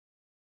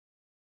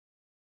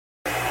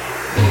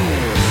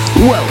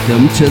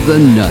Welcome to the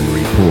Nunn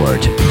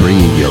Report,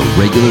 bringing your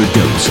regular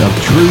dose of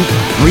truth,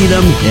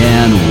 freedom,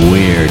 and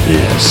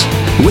weirdness.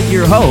 With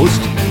your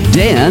host,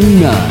 Dan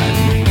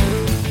Nunn.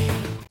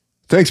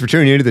 Thanks for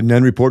tuning in to the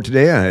Nunn Report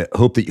today. I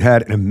hope that you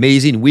had an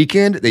amazing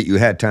weekend, that you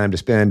had time to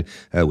spend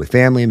with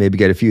family, maybe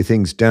get a few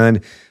things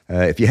done.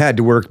 If you had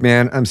to work,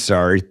 man, I'm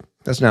sorry.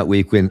 That's not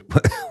weekend.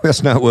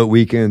 That's not what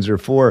weekends are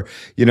for,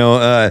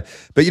 But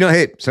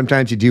hey,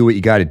 sometimes you do what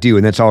you got to do,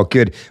 and that's all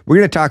good. We're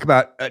going to talk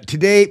about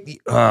today.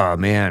 Oh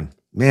man.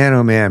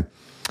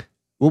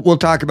 We'll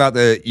talk about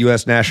the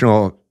U.S.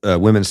 national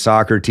women's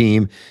soccer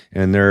team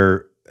and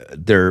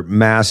their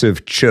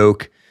massive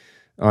choke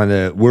on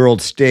the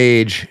world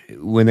stage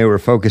when they were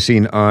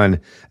focusing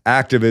on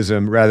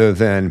activism rather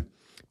than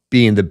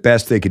being the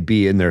best they could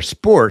be in their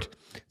sport.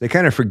 They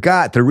kind of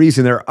forgot the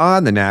reason they're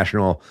on the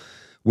national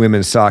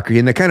women's soccer,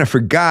 and they kind of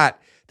forgot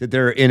that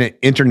they're in an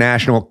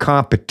international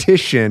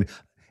competition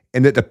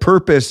and that the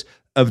purpose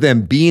of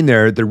them being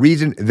there, the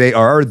reason they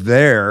are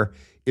there,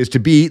 is to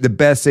be the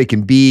best they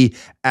can be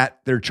at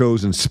their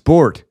chosen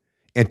sport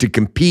and to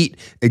compete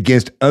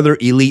against other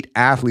elite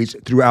athletes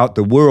throughout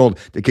the world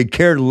that could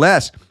care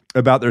less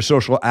about their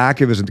social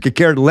activism, that could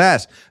care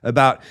less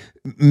about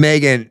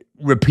Megan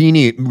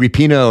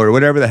Rapinoe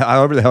or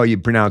however the hell you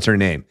pronounce her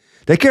name.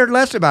 They cared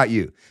less about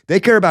you. They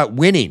care about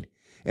winning.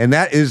 And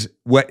that is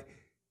what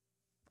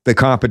the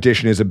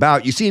competition is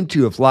about. You seem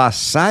to have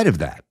lost sight of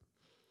that.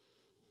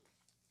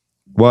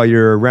 While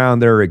you're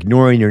around there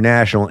ignoring your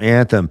national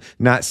anthem,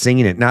 not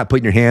singing it, not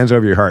putting your hands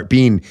over your heart,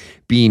 being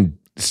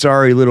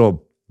sorry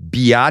little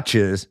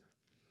biatches,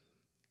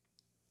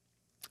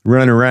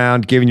 running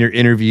around, giving your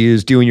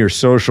interviews, doing your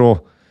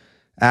social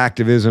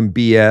activism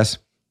BS,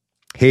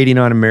 hating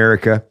on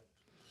America,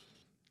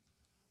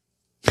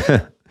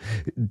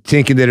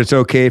 thinking that it's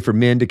okay for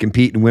men to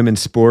compete in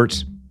women's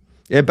sports.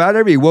 About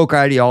every woke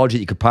ideology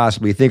you could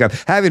possibly think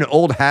of. Having an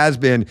old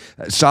has-been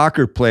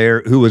soccer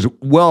player who was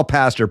well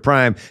past her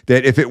prime,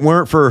 that if it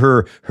weren't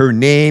for her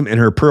name and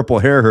her purple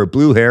hair, her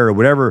blue hair, or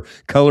whatever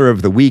color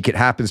of the week it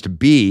happens to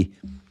be,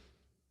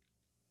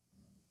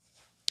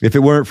 if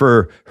it weren't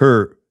for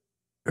her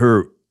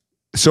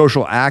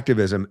social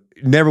activism,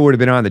 never would have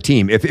been on the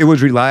team. If it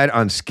was relied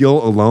on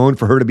skill alone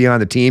for her to be on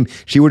the team,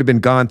 she would have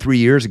been gone 3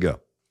 years ago.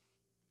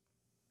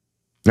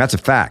 That's a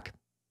fact.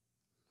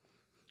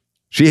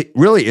 She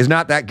really is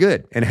not that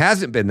good and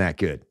hasn't been that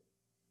good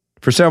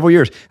for several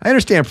years. I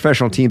understand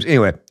professional teams.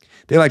 Anyway,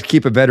 they like to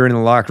keep a veteran in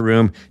the locker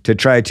room to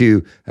try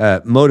to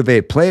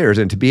motivate players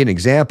and to be an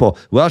example.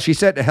 Well, she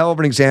set a hell of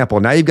an example.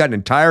 Now you've got an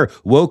entire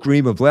woke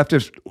team of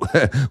leftist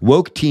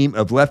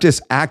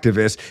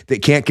activists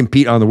that can't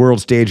compete on the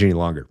world stage any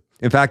longer.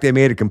 In fact, they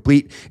made a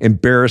complete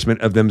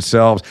embarrassment of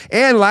themselves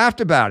and laughed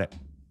about it.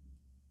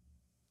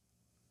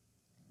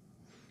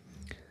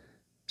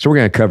 So we're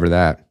going to cover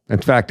that. In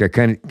fact, I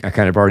kind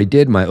of already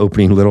did my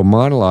opening little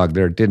monologue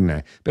there, didn't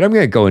I? But I'm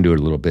going to go into it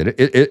a little bit.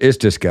 It's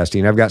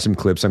disgusting. I've got some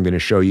clips I'm going to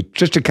show you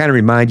just to kind of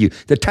remind you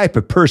the type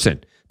of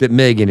person that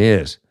Megan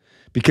is,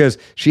 because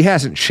she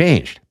hasn't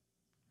changed.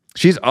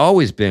 She's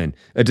always been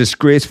a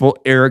disgraceful,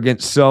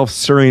 arrogant,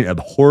 self-serving,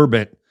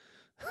 abhorrent.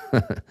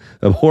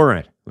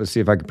 Let's see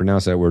if I can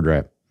pronounce that word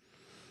right.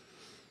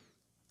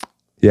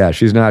 Yeah,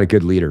 she's not a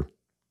good leader,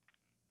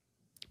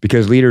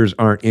 because leaders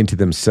aren't into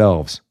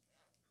themselves.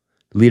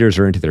 Leaders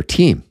are into their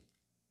team.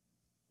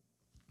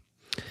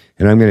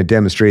 And I'm going to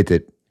demonstrate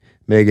that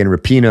Megan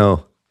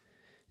Rapinoe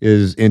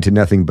is into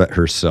nothing but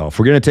herself.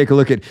 We're going to take a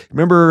look at,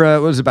 remember,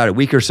 what was it, about a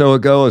week or so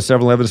ago, a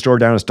 7-Eleven store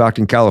down in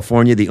Stockton,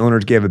 California. The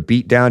owners gave a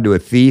beat down to a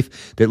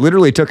thief that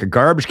literally took a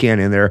garbage can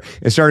in there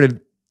and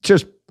started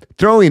just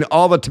throwing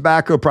all the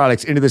tobacco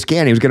products into this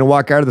can. He was going to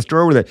walk out of the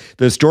store with it.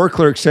 The store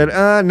clerk said,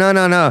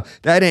 no,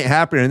 that ain't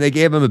happening. And they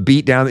gave him a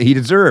beat down that he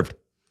deserved.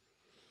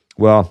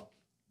 Well,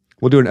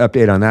 we'll do an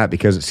update on that,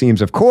 because it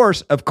seems, of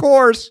course,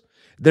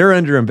 they're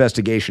under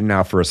investigation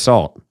now for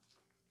assault.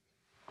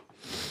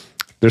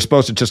 They're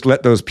supposed to just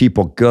let those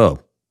people go.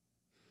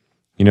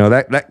 You know,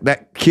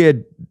 that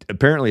kid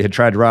apparently had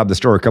tried to rob the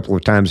store a couple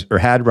of times, or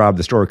had robbed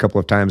the store a couple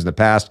of times in the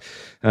past.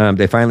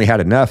 They finally had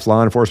enough.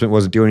 Law enforcement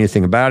wasn't doing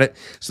anything about it,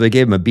 so they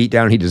gave him a beat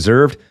down he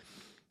deserved.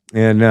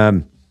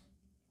 And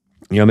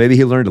maybe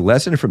he learned a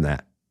lesson from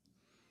that.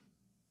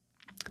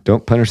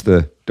 Don't punish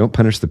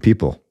the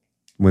people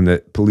when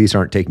the police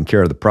aren't taking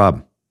care of the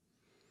problem.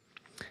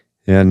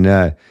 And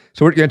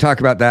so we're going to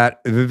talk about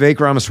that. Vivek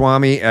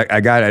Ramaswamy, I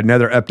got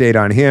another update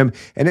on him,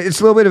 and it's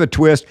a little bit of a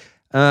twist.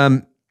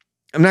 I'm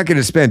not going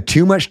to spend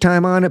too much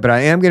time on it, but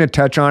I am going to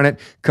touch on it.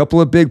 A couple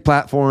of big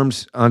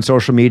platforms on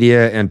social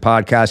media and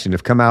podcasting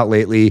have come out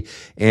lately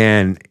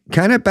and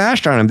kind of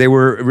bashed on him. They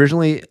were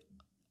originally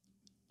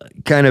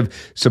kind of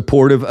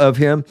supportive of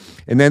him,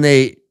 and then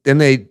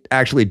they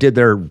actually did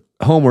their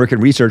homework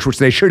and research, which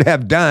they should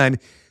have done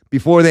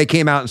before they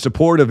came out in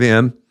support of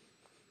him.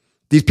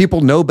 These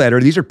people know better.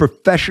 These are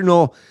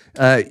professional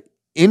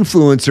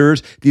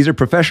influencers. These are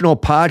professional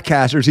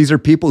podcasters. These are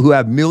people who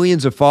have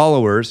millions of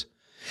followers.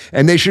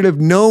 And they should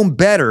have known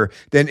better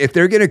than if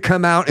they're going to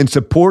come out in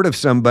support of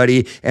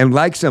somebody and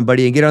like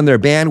somebody and get on their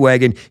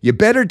bandwagon, you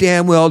better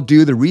damn well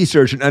do the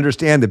research and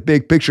understand the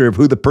big picture of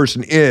who the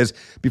person is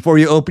before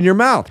you open your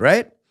mouth,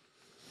 right?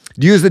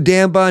 Use the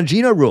damn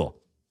Bongino rule.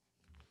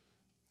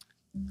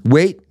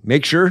 Wait,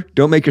 make sure,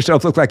 don't make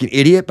yourself look like an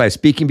idiot by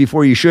speaking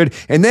before you should,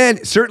 and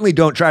then certainly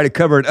don't try to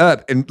cover it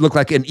up and look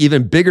like an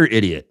even bigger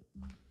idiot.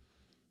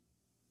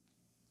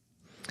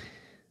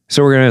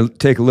 So we're going to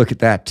take a look at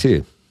that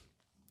too.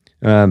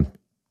 I've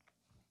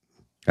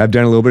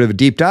done a little bit of a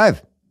deep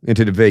dive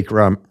into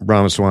Vivek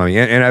Ramaswamy,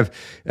 and I've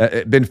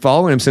been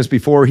following him since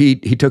before he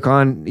took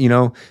on,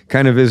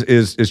 kind of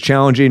his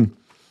challenging,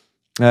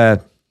 I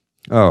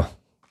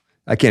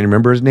can't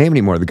remember his name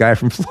anymore, the guy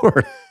from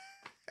Florida.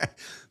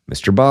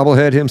 Mr.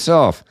 Bobblehead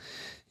himself.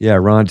 Yeah,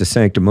 Ron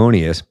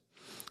DeSanctimonious.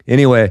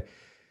 Anyway,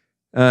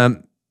 I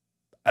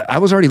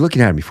was already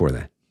looking at him before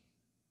that.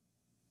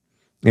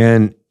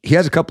 And he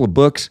has a couple of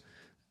books.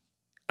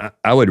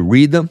 I would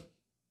read them.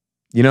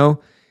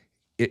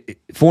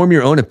 Form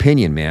your own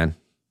opinion, man.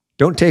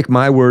 Don't take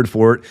my word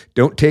for it.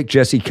 Don't take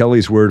Jesse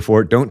Kelly's word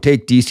for it. Don't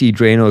take DC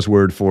Drano's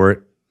word for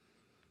it.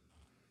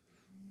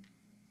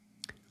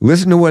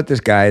 Listen to what this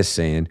guy is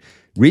saying.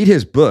 Read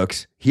his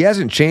books. He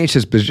hasn't changed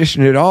his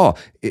position at all.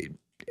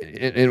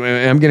 And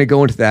I'm going to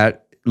go into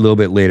that a little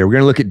bit later. We're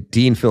going to look at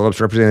Dean Phillips,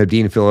 Representative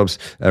Dean Phillips,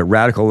 a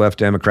radical left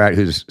Democrat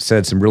who's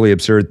said some really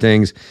absurd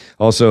things.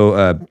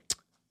 Also,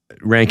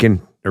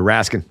 Raskin,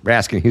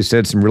 who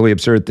said some really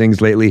absurd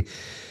things lately.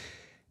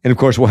 And of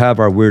course, we'll have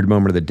our weird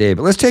moment of the day.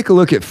 But let's take a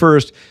look at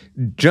first,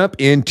 jump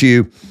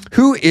into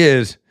who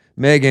is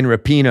Megan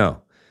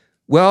Rapinoe.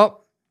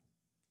 Well,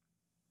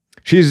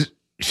 she's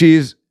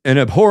an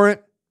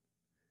abhorrent,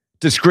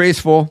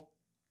 disgraceful,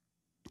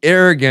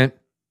 arrogant,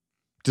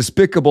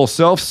 despicable,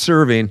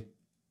 self-serving,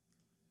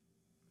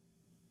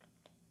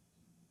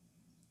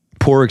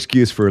 poor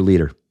excuse for a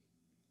leader.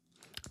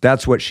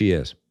 That's what she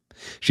is.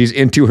 She's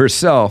into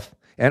herself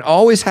and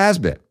always has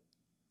been.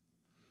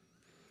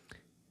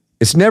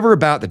 It's never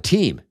about the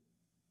team.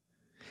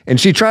 And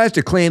she tries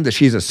to claim that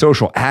she's a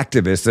social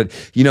activist, that,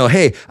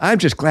 hey, I'm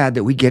just glad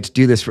that we get to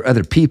do this for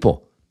other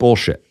people.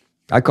 Bullshit.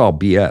 I call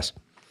BS.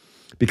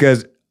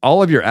 Because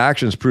all of your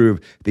actions prove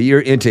that you're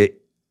into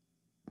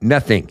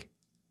nothing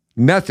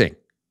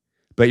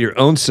but your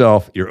own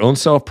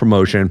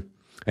self-promotion,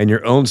 and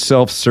your own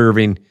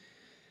self-serving,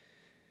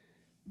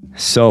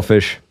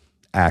 selfish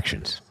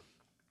actions.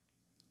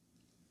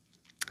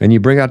 And you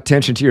bring out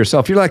attention to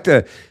yourself. You're like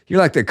the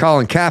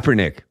Colin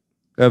Kaepernick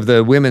of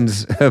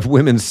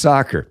women's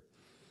soccer,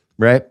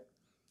 right?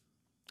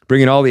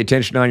 Bringing all the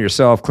attention on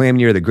yourself, claiming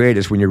you're the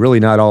greatest when you're really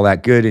not all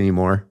that good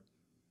anymore.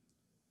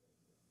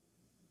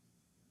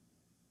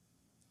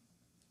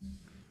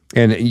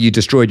 And you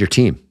destroyed your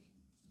team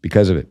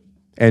because of it.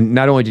 And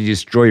not only did you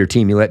destroy your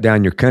team, you let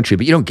down your country,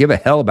 but you don't give a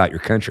hell about your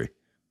country.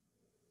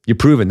 You've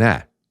proven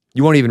that.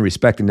 You won't even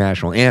respect the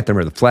national anthem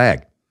or the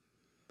flag.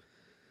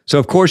 So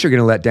of course you're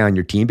going to let down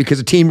your team, because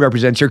the team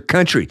represents your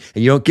country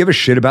and you don't give a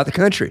shit about the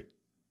country.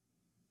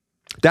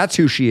 That's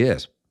who she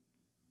is.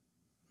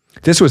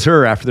 This was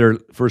her after their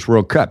first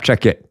World Cup.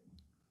 Check it.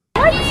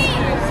 What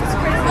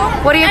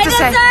do you have to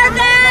say?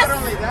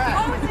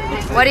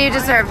 What do you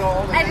deserve?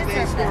 I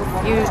deserve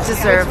this. You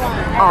deserve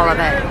all of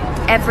it.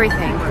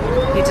 Everything.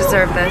 You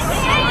deserve this.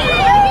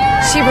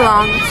 She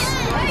belongs.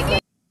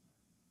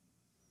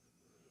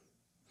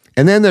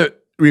 And then the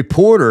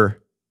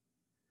reporter,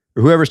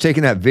 or whoever's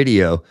taking that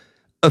video,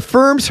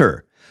 affirms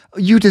her.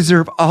 You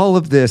deserve all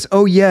of this.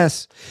 Oh,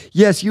 yes.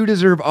 Yes, you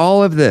deserve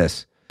all of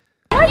this.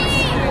 What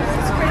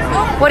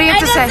do you have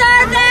to say?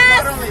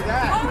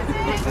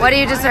 What do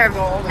you deserve?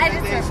 I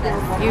deserve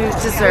this. You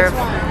deserve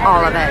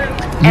all of it.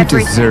 You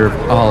deserve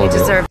all of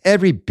it.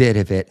 Every bit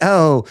of it.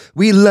 Oh,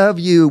 we love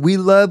you. We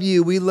love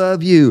you. We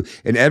love you.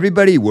 And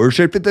everybody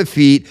worshiped at the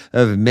feet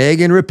of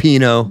Megan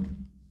Rapinoe.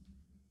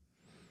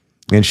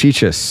 And she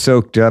just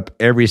soaked up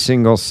every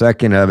single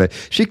second of it.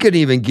 She couldn't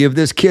even give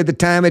this kid the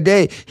time of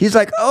day. He's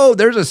like, oh,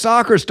 there's a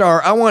soccer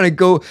star. I'm going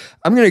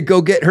to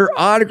go get her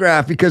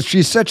autograph because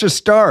she's such a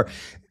star.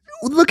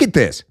 Look at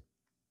this.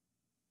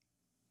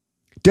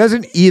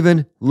 Doesn't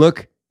even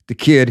look the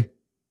kid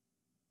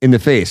in the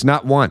face,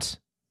 not once.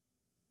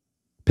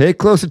 Pay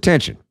close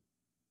attention.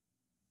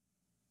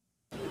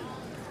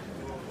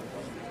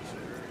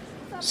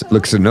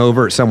 Looks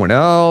over at someone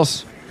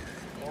else,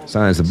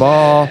 signs the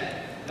ball,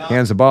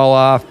 hands the ball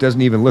off,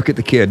 doesn't even look at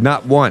the kid,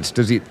 not once.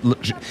 Does he?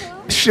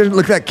 Shouldn't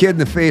look that kid in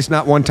the face,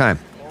 not one time.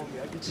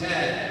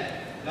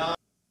 10, 9.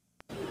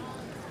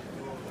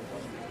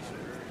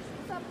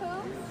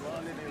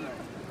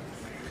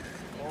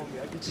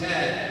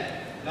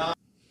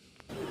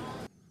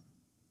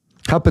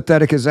 How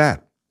pathetic is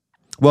that?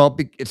 Well,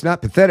 it's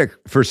not pathetic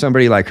for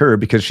somebody like her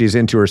because she's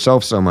into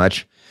herself so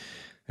much,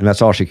 and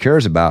that's all she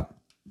cares about.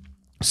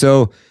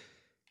 So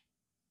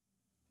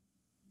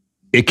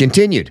it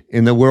continued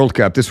in the World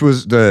Cup. This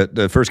was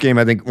the first game,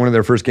 I think one of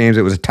their first games.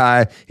 It was a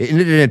tie. It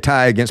ended in a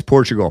tie against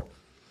Portugal.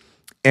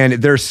 and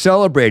they're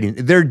celebrating,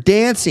 they're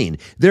dancing,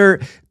 they're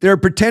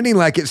pretending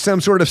like it's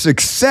some sort of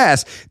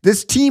success.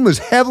 This team was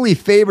heavily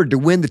favored to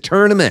win the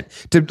tournament,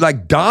 to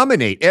like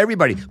dominate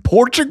everybody.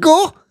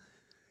 Portugal?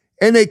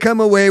 And they come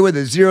away with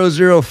a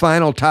 0-0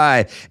 final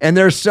tie, and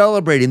they're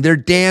celebrating, they're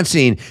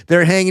dancing,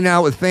 they're hanging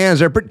out with fans.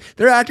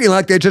 They're acting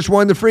like they just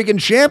won the freaking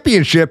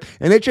championship,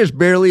 and they just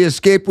barely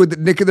escaped with the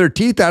nick of their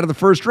teeth out of the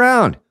first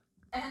round.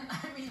 And I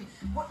mean,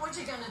 what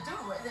you gonna do?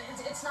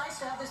 It's nice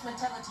to have this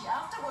mentality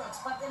afterwards,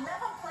 but 11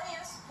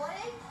 players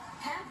play,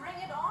 can't bring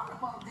it on.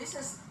 Well, this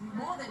is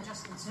more than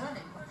just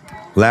concerning.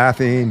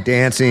 Laughing,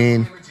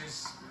 dancing.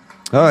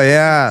 Oh,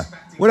 yeah.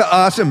 What an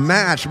awesome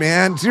match,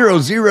 man.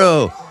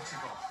 0-0.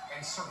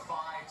 And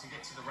survive to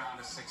get to the round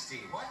of 16.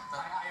 What?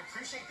 I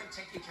appreciate them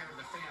taking care of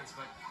the fans,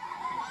 but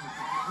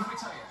let me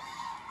tell you,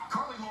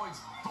 Carly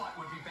Lloyd's butt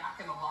would be back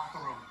in the locker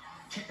room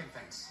kicking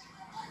things,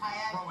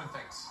 throwing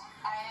things.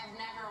 I have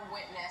never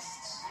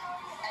witnessed,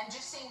 and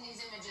just seeing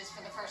these images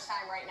for the first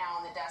time right now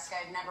on the desk,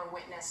 I've never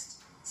witnessed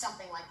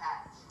something like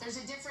that. There's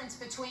a difference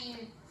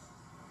between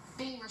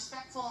being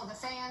respectful of the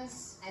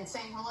fans and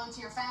saying hello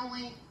to your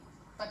family,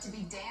 but to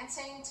be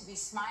dancing, to be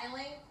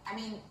smiling. I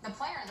mean, the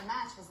player of the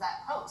match was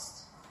that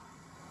host.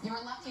 You were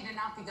lucky to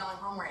not be going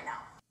home right now.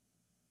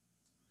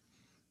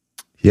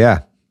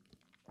 Yeah.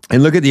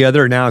 And look at the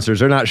other announcers.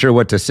 They're not sure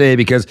what to say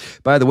because,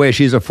 by the way,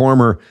 she's a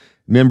former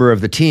member of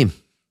the team.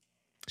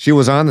 She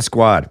was on the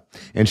squad,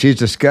 and she's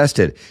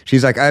disgusted.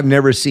 She's like, I've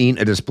never seen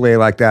a display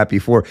like that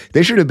before.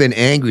 They should have been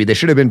angry. They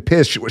should have been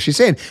pissed. She's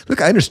saying,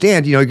 look, I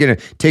understand, you're going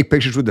to take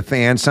pictures with the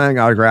fans, signing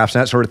autographs,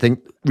 and that sort of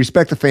thing.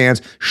 Respect the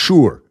fans,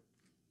 sure.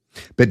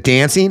 But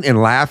dancing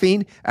and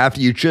laughing after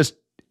you just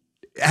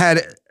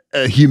had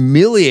a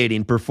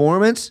humiliating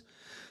performance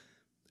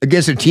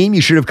against a team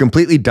you should have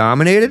completely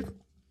dominated?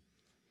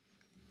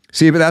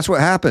 See, but that's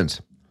what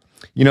happens.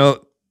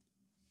 Don't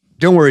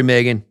worry,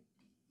 Megan.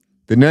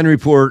 The Nunn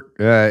Report,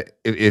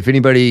 if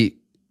anybody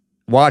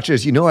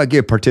watches, I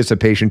give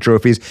participation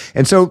trophies.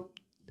 And so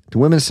the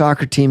women's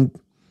soccer team,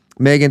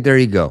 Megan, there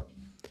you go.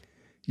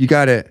 You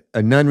got a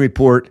Nunn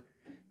Report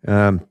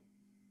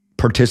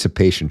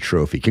participation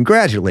trophy.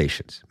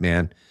 Congratulations,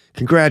 man.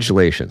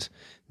 Congratulations.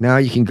 Now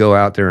you can go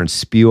out there and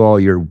spew all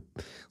your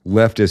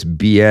leftist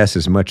BS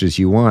as much as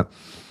you want.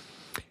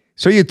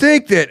 So you'd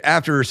think that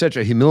after such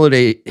a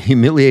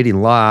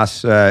humiliating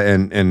loss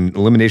and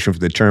elimination from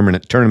the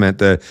tournament,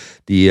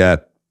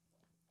 the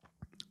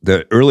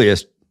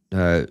earliest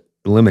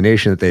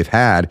elimination that they've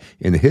had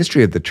in the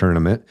history of the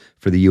tournament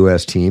for the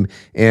U.S. team,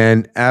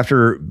 and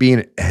after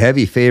being a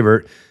heavy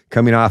favorite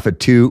coming off of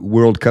 2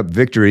 World Cup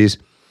victories,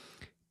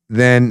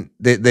 then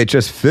they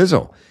just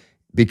fizzle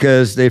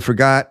because they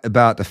forgot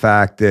about the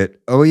fact that,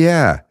 oh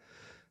yeah,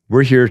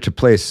 we're here to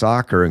play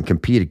soccer and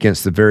compete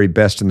against the very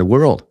best in the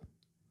world.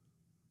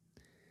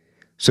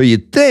 So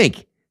you'd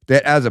think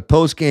that as a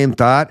post-game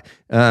thought,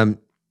 Rapinoe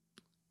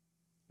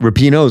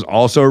is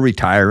also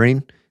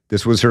retiring.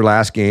 This was her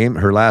last game.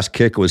 Her last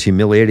kick was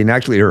humiliating.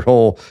 Actually, her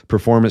whole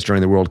performance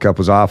during the World Cup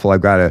was awful.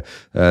 I've got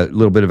a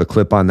little bit of a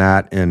clip on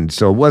that. And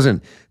so it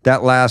wasn't,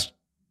 that last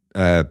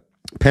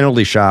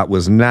penalty shot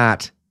was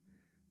not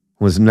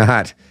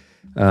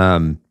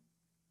her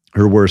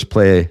worst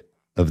play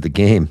of the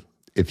game,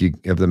 of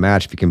the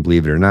match, if you can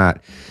believe it or not.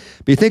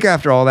 But you think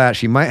after all that,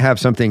 she might have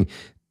something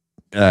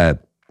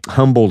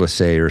humble to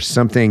say, or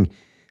something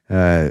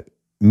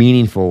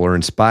meaningful or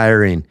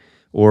inspiring,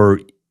 or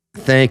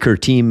thank her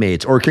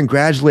teammates, or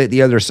congratulate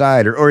the other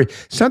side, or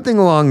something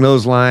along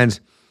those lines.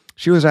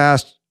 She was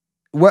asked,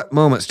 what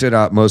moment stood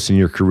out most in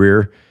your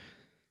career?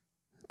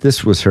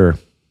 This was her.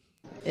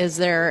 Is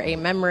there a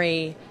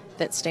memory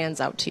that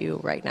stands out to you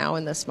right now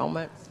in this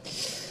moment?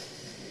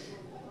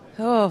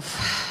 I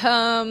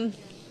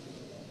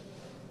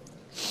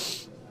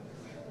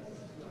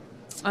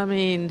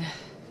mean,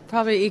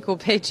 probably equal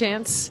pay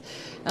chance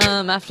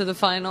after the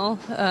final.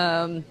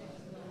 And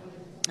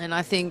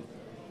I think,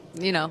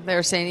 they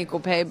were saying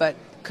equal pay, but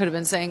could have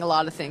been saying a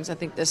lot of things. I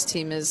think this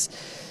team has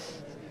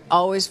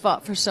always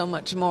fought for so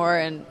much more,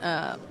 and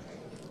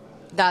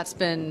that's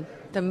been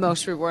the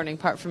most rewarding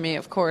part for me.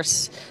 Of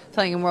course,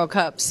 playing in World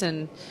Cups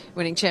and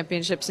winning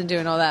championships and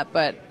doing all that,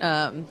 but,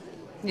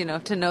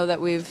 to know that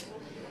we've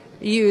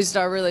used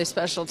our really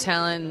special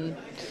talent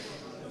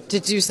to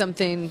do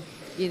something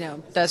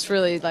that's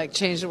really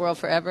changed the world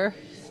forever.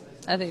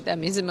 I think that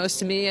means the most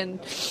to me. And,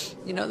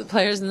 the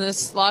players in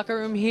this locker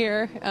room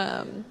here,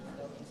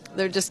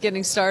 they're just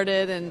getting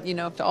started. And,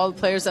 to all the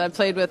players that I've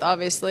played with,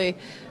 obviously,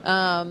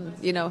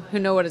 who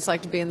know what it's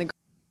like to be in the.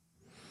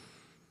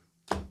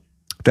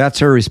 That's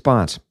her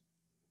response.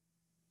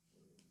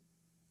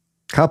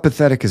 How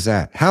pathetic is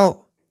that?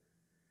 How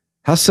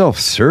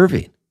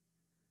self-serving.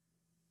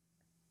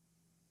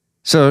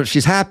 So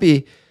she's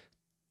happy.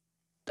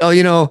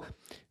 Oh,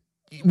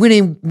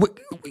 winning,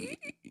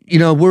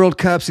 World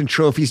Cups and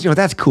trophies,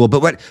 that's cool.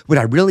 But what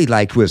I really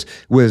liked was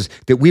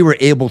that we were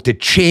able to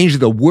change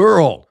the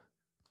world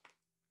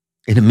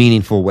in a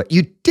meaningful way.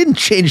 You didn't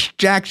change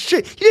jack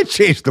shit. You didn't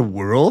change the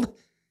world.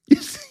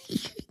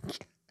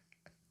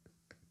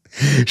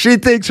 She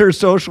thinks her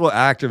social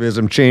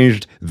activism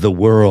changed the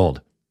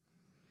world.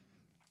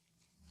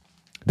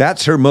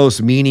 That's her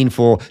most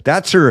meaningful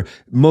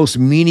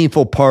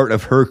part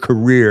of her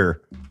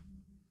career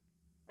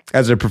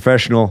as a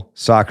professional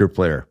soccer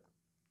player.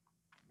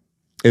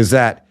 Is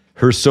that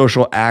her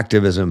social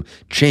activism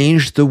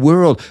changed the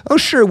world. Oh,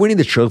 sure, winning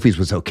the trophies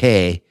was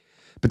okay,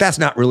 but that's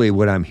not really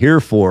what I'm here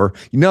for.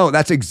 No,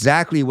 that's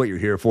exactly what you're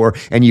here for,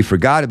 and you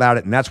forgot about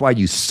it, and that's why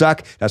you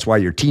suck. That's why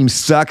your team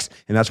sucks,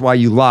 and that's why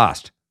you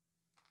lost.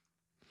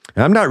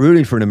 And I'm not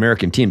rooting for an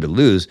American team to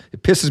lose.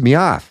 It pisses me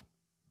off.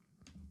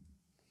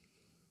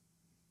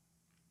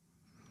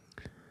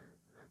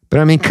 But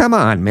I mean, come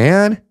on,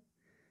 man.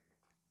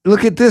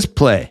 Look at this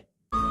play.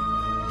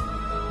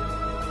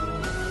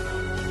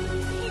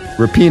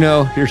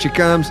 Rapinoe, here she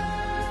comes.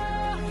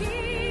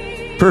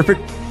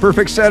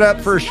 Perfect setup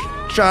for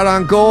shot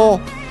on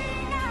goal.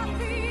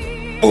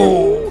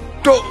 Oh,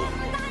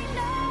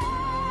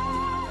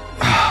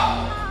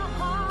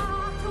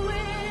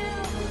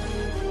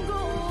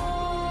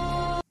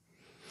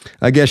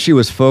 I guess she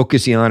was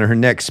focusing on her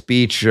next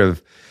speech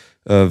of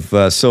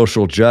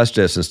social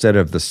justice instead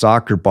of the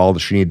soccer ball that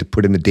she needed to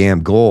put in the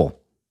damn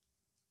goal.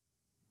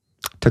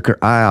 Took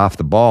her eye off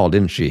the ball,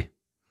 didn't she?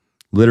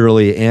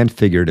 Literally and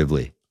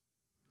figuratively.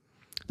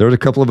 There was a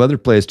couple of other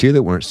plays, too,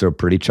 that weren't so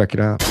pretty. Check it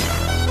out. Look,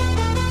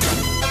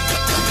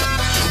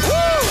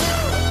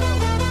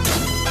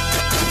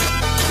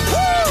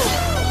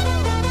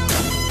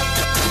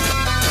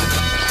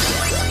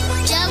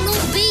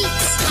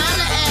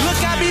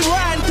 I be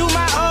riding through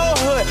my old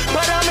hood,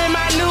 but I'm in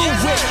my new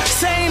whip.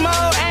 Same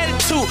old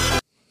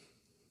attitude.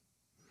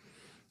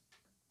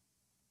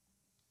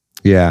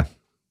 Yeah.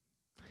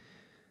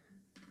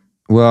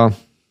 Well,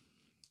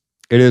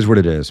 it is what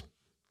it is.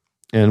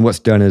 And what's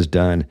done is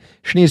done.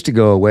 She needs to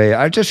go away.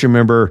 I just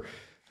remember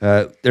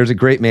there's a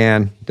great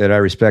man that I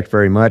respect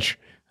very much,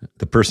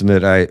 the person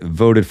that I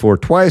voted for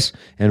twice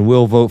and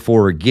will vote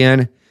for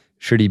again,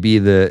 should he be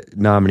the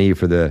nominee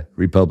for the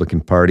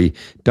Republican Party,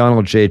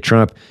 Donald J.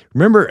 Trump.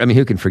 Remember, I mean,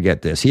 who can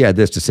forget this? He had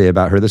this to say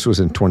about her. This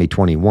was in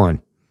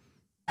 2021.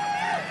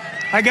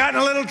 I got in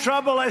a little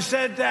trouble. I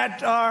said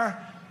that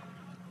our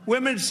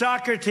women's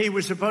soccer team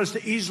was supposed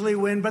to easily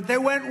win, but they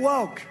went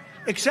woke.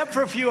 Except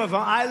for a few of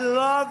them. I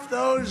love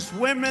those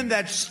women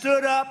that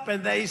stood up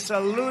and they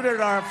saluted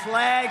our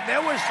flag.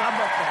 There were some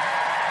of them.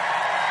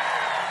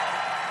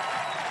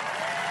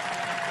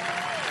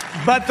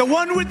 But the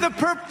one with the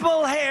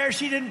purple hair,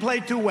 she didn't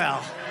play too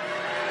well.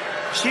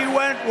 She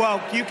went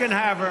woke. You can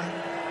have her.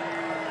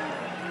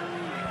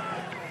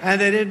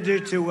 And they didn't do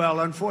too well,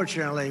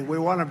 unfortunately. We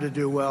want them to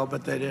do well,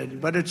 but they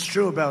didn't. But it's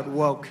true about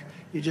woke.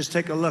 You just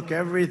take a look.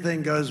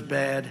 Everything goes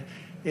bad.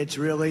 It's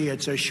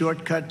a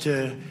shortcut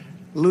to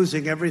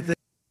losing everything.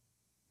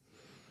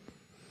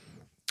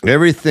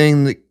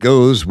 Everything that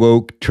goes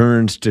woke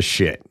turns to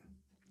shit.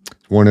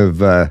 One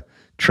of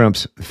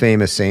Trump's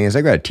famous sayings.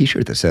 I got a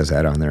T-shirt that says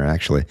that on there,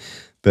 actually.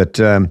 But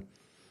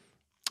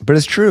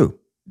it's true.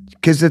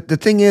 Because the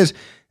thing is,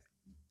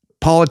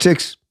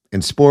 politics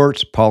and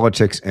sports,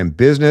 politics and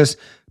business,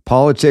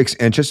 politics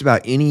and just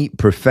about any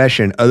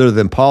profession other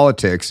than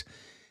politics,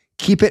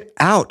 keep it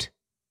out.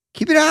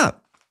 Keep it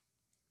out.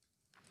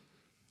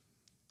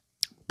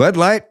 Bud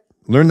Light,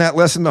 learn that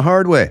lesson the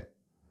hard way.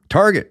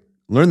 Target,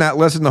 learn that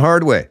lesson the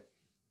hard way.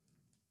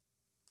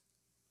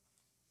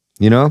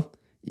 You know,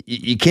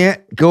 you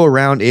can't go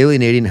around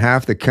alienating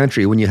half the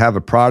country when you have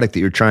a product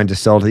that you're trying to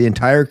sell to the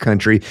entire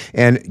country.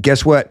 And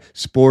guess what?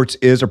 Sports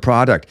is a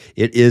product.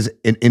 It is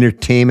an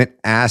entertainment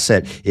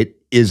asset. It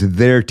is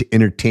there to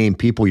entertain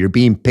people. You're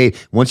being paid.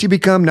 Once you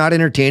become not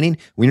entertaining,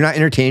 when you're not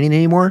entertaining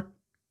anymore,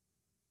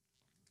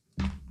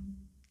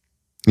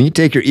 you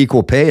take your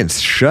equal pay and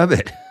shove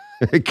it.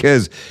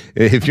 Because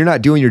if you're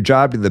not doing your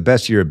job to the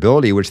best of your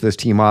ability, which this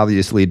team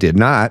obviously did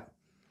not,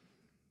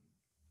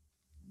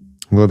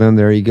 well, then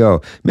there you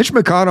go. Mitch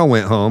McConnell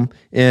went home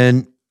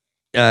and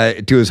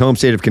to his home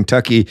state of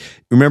Kentucky.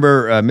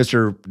 Remember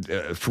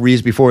Mr.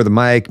 Freeze before the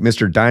mic,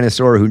 Mr.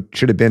 Dinosaur, who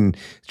should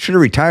have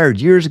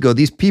retired years ago.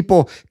 These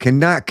people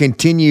cannot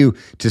continue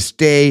to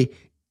stay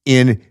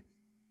in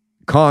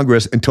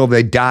Congress until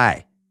they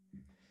die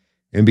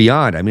and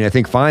beyond. I mean, I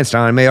think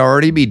Feinstein may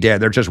already be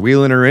dead. They're just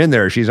wheeling her in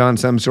there. She's on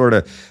some sort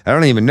of, I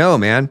don't even know,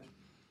 man.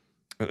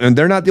 And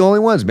they're not the only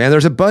ones, man.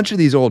 There's a bunch of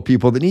these old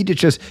people that need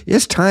to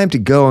it's time to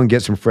go and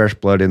get some fresh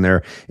blood in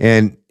there.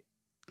 And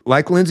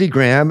like Lindsey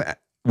Graham,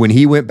 when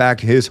he went back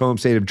to his home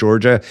state of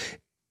Georgia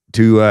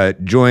to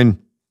join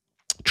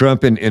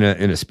Trump in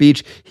a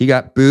speech, he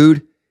got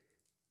booed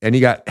and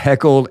he got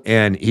heckled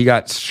and he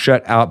got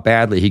shut out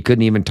badly. He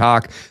couldn't even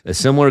talk. A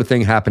similar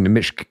thing happened to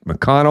Mitch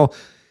McConnell.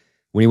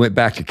 When he went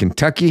back to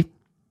Kentucky,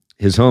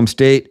 his home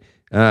state,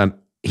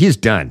 he's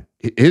done.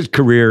 His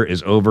career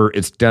is over.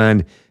 It's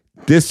done.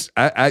 This,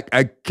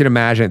 I can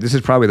imagine, this is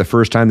probably the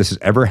first time this has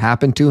ever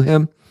happened to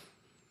him.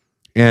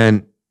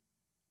 And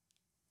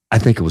I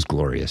think it was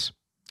glorious.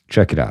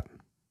 Check it out.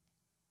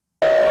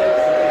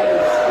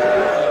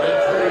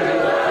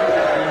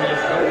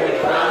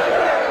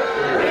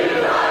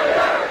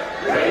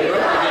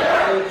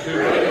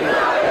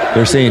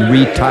 They're saying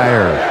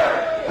retire.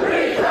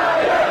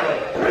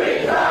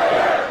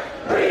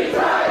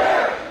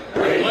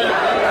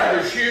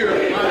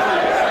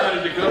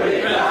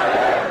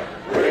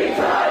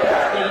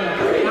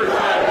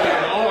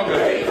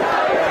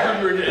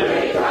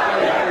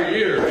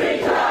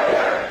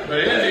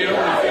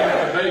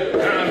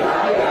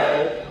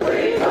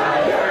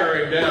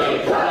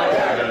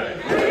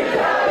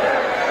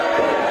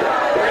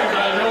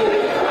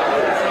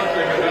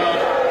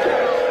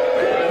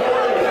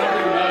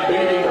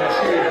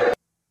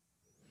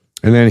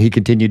 And then he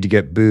continued to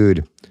get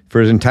booed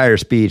for his entire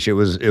speech. It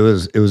was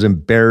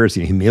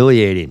embarrassing,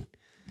 humiliating.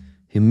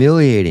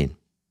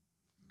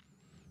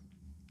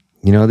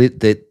 You know,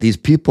 these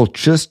people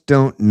just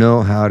don't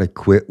know how to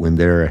quit when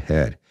they're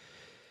ahead.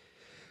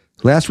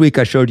 Last week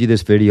I showed you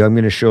this video. I'm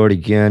going to show it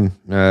again.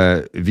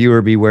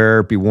 Viewer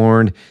beware, be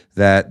warned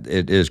that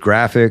it is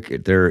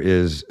graphic. There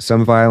is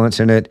some violence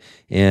in it,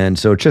 and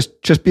so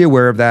just be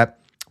aware of that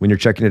when you're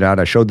checking it out.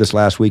 I showed this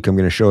last week. I'm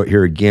going to show it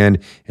here again,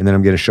 and then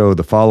I'm going to show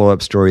the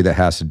follow-up story that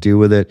has to do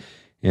with it.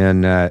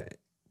 And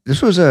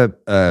this was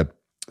a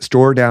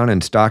store down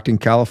in Stockton,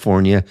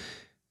 California.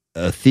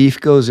 A thief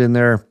goes in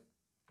there.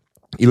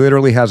 He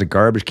literally has a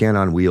garbage can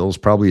on wheels,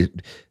 probably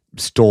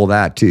stole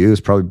that too.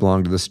 It probably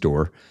belonged to the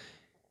store.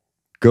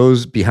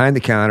 Goes behind the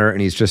counter,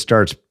 and he just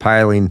starts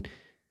piling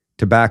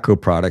tobacco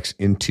products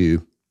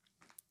into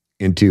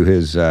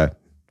his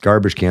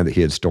garbage can that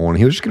he had stolen.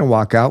 He was just going to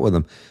walk out with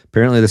them.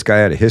 Apparently, this guy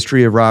had a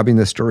history of robbing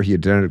this store. He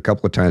had done it a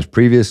couple of times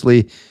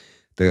previously.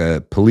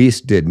 The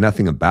police did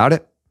nothing about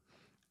it,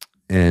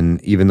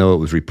 and even though it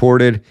was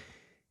reported,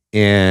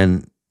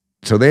 and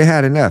so they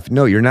had enough.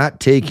 No, you're not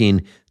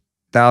taking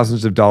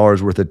thousands of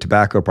dollars worth of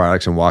tobacco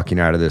products and walking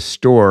out of this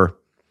store.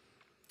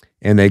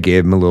 And they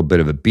gave him a little bit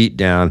of a beat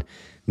down.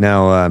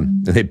 Now,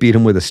 they beat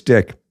him with a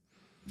stick.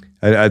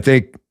 I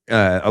think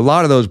a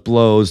lot of those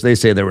blows, they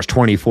say there was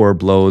 24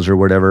 blows or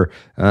whatever.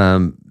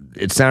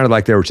 It sounded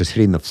like they were just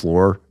hitting the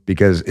floor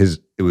because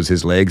it was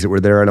his legs that were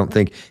there. I don't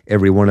think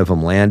every one of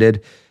them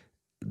landed.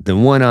 The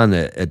one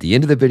at the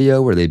end of the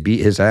video where they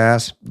beat his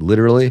ass,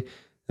 literally,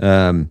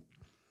 you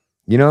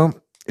know,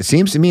 it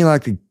seems to me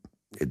like the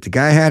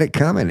guy had it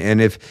coming.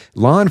 And if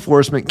law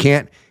enforcement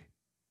can't,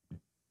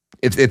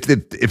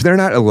 if they're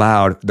not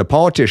allowed, the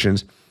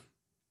politicians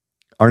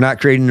are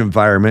not creating an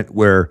environment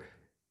where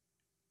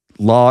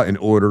law and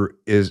order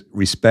is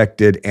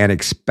respected and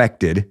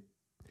expected.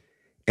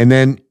 And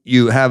then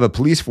you have a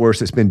police force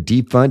that's been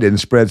defunded and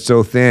spread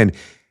so thin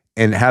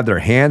and have their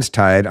hands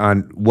tied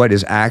on what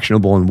is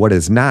actionable and what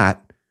is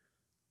not,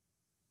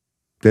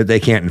 that they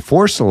can't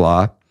enforce the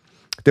law.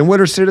 Then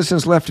what are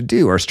citizens left to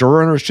do? Are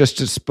store owners just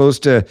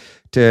supposed to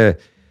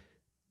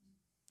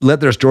let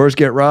their stores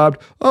get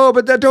robbed? Oh,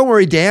 but don't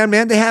worry, Dan,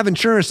 man, they have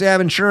insurance. They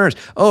have insurance.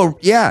 Oh,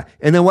 yeah.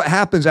 And then what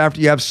happens after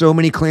you have so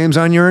many claims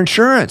on your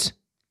insurance?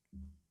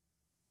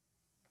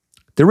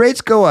 The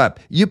rates go up.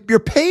 You're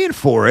paying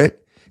for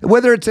it,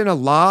 whether it's in a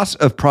loss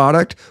of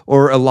product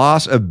or a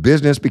loss of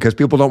business because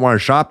people don't want to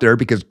shop there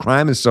because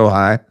crime is so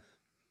high.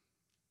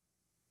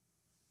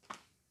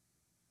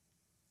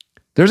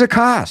 There's a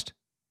cost.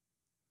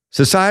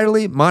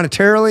 Societally,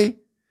 monetarily,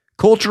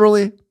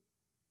 culturally.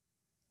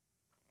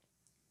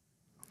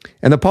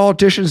 And the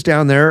politicians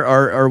down there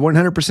are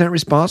 100%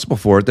 responsible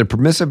for it. Their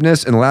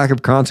permissiveness and lack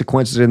of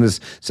consequences in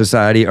this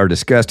society are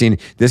disgusting.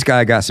 This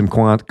guy got some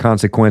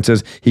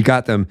consequences. He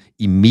got them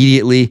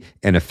immediately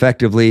and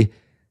effectively.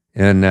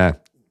 And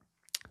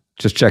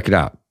just check it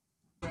out.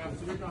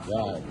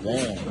 God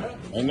damn.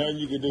 Ain't nothing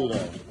you can do,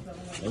 though.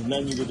 There's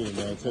nothing you can do,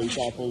 man, until you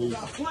call police.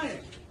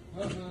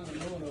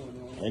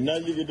 Ain't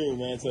nothing you can do,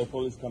 man, until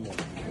police come in. Hey,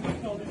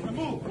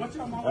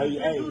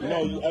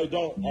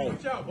 don't. Hey,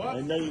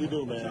 ain't nothing you can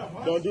do, man.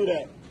 Don't do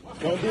that.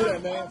 Don't do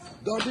that, man.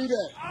 Don't do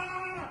that.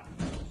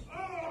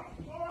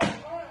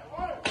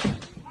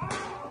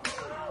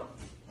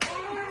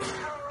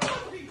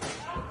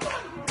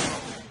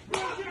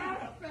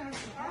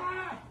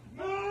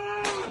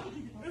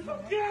 It's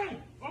okay.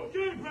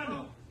 Okay,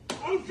 Brendan.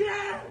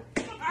 Okay.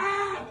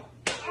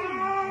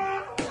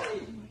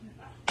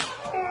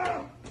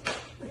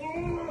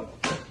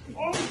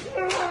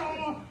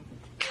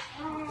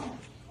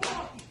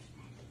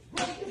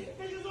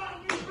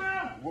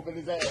 Whooping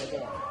his ass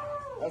down.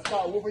 That's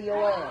called whooping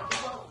your ass.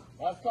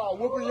 That's called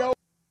whooping your.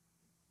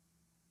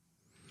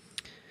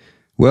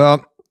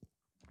 Well,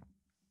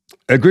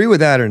 agree with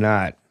that or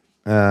not.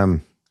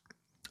 I'm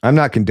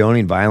not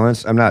condoning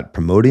violence. I'm not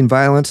promoting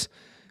violence.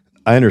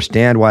 I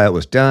understand why it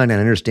was done, and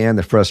I understand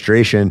the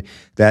frustration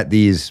that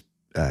these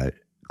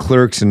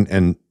clerks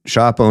and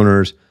shop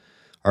owners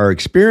are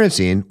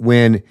experiencing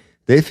when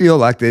they feel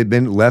like they've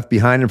been left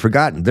behind and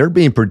forgotten. They're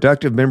being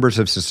productive members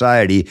of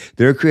society.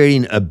 They're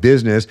creating a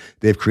business.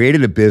 They've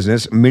created a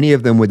business, many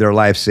of them with their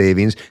life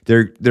savings.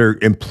 They're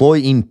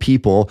employing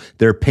people.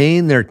 They're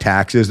paying their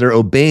taxes. They're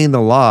obeying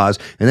the laws.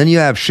 And then you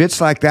have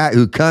shits like that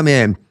who come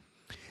in,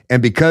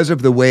 and because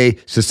of the way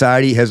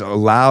society has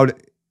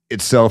allowed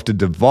itself to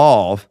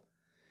devolve,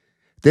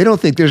 they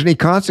don't think there's any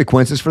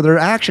consequences for their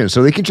actions.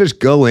 So they can just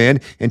go in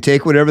and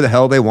take whatever the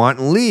hell they want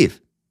and leave.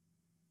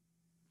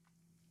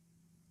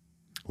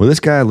 Well, this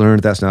guy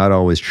learned that's not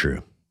always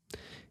true.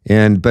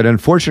 But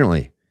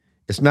unfortunately,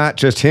 it's not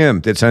just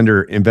him that's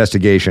under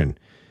investigation.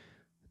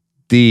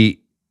 The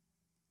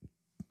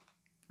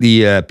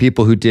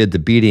people who did the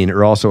beating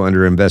are also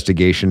under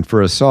investigation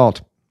for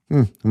assault.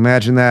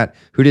 Imagine that.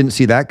 Who didn't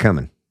see that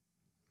coming?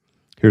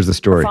 Here's the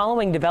story.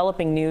 Following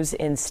developing news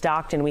in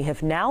Stockton, we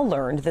have now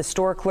learned the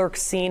store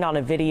clerks seen on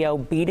a video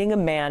beating a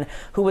man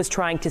who was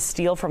trying to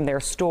steal from their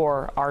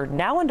store are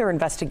now under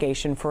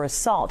investigation for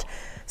assault.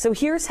 So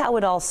here's how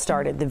it all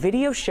started. The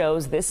video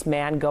shows this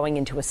man going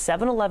into a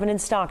 7-Eleven in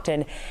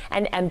Stockton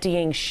and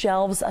emptying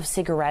shelves of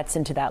cigarettes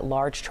into that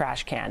large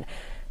trash can.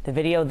 The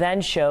video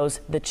then shows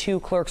the two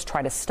clerks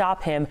try to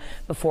stop him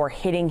before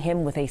hitting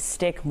him with a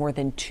stick more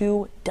than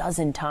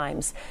 24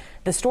 times.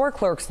 The store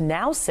clerks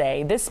now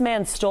say this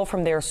man stole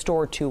from their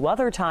store 2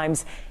 other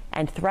times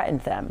and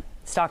threatened them.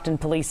 Stockton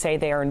police say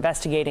they are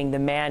investigating the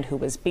man who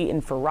was beaten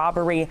for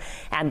robbery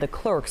and the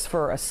clerks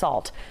for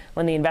assault.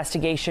 When the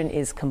investigation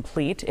is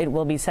complete, it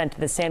will be sent to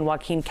the San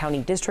Joaquin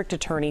County District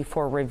Attorney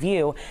for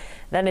review.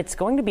 Then it's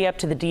going to be up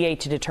to the DA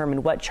to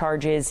determine what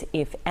charges,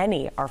 if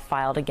any, are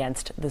filed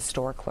against the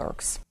store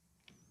clerks.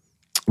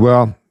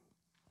 Well,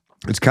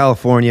 it's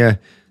California.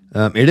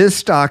 It is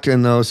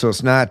Stockton, though, so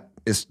it's not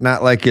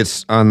like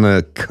it's on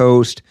the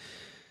coast.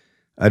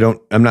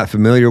 I'm not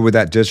familiar with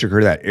that district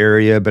or that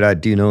area, but I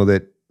do know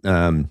that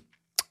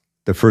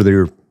the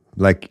further,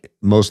 like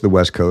most of the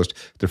West Coast,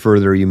 the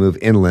further you move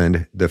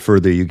inland, the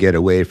further you get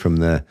away from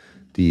the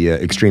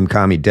extreme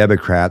commie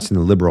Democrats and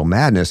the liberal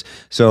madness.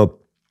 So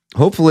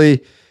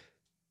hopefully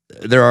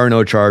there are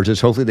no charges.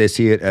 Hopefully they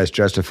see it as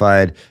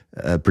justified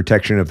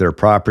protection of their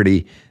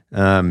property.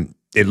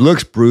 It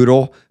looks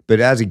brutal, but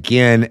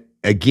again,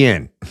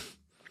 it's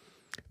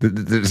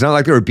not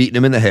like they were beating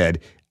him in the head.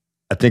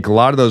 I think a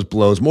lot of those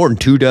blows, more than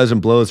 24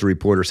 blows, the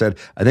reporter said,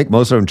 I think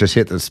most of them just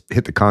hit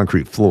the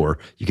concrete floor.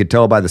 You could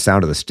tell by the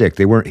sound of the stick.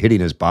 They weren't hitting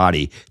his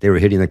body. They were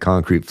hitting the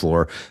concrete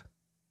floor.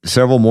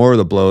 Several more of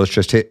the blows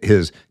just hit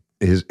his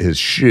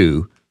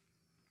shoe.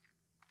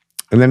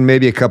 And then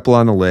maybe a couple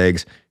on the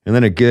legs. And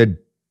then a good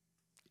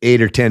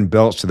 8 or 10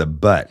 belts to the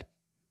butt.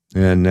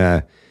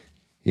 And,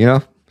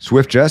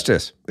 swift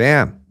justice.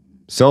 Bam.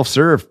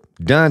 Self-serve.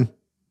 Done.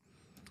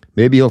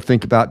 Maybe he'll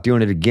think about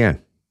doing it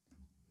again.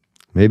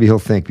 Maybe he'll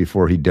think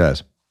before he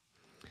does.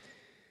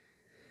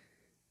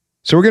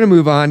 So we're going to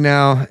move on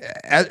now.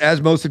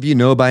 As most of you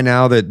know by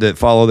now that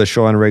follow the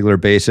show on a regular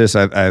basis,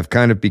 I've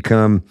kind of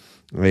become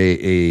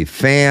a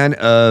fan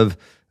of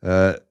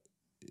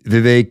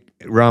Vivek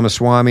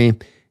Ramaswamy,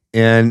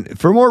 and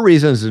for more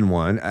reasons than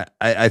one.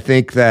 I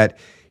think that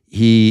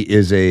he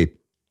is an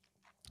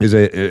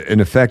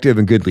effective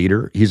and good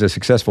leader. He's a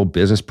successful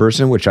business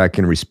person, which I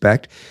can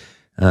respect.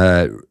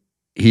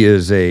 He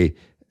is a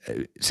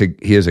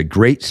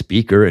great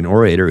speaker and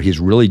orator. He's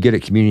really good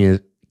at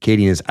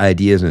communicating his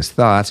ideas and his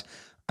thoughts.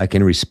 I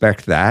can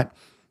respect that.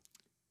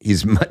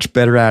 He's much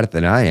better at it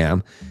than I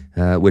am,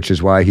 which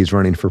is why he's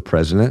running for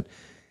president.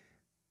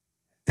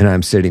 And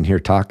I'm sitting here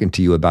talking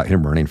to you about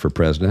him running for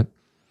president.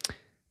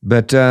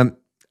 But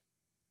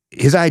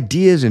his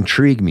ideas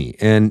intrigue me.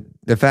 And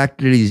the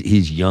fact that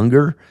he's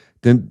younger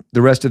than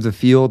the rest of the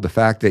field, the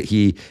fact that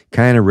he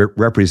kind of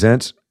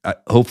represents,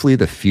 hopefully,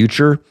 the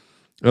future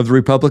of the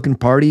Republican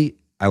Party,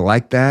 I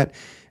like that.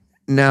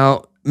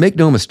 Now, make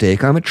no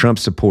mistake, I'm a Trump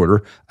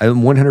supporter.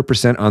 I'm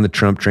 100% on the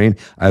Trump train.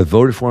 I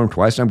voted for him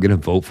twice, and I'm going to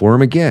vote for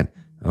him again.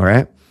 All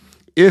right?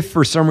 If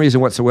for some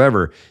reason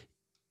whatsoever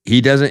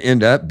he doesn't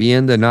end up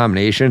being the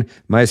nomination,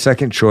 my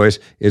second choice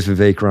is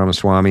Vivek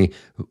Ramaswamy,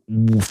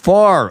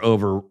 far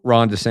over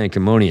Ron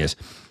DeSanctimonious.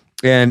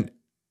 And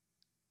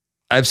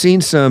I've seen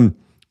some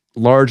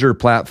larger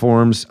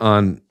platforms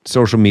on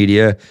social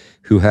media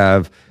who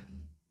have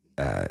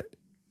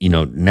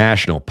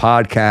national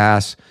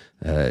podcasts,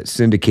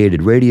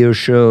 syndicated radio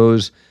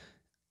shows,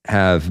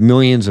 have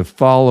millions of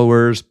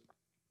followers.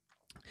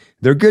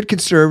 They're good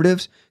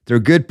conservatives. They're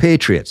good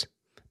patriots.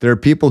 They're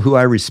people who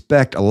I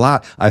respect a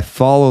lot. I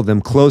follow them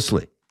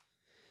closely.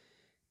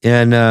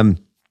 And,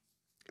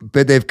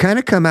 but they've kind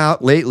of come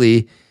out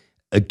lately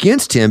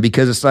against him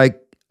because it's like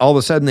all of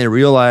a sudden they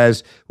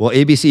realize, well,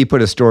 ABC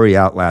put a story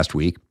out last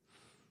week.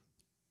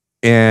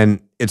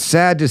 And it's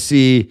sad to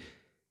see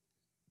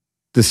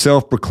the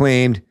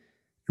self-proclaimed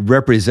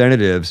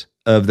representatives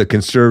of the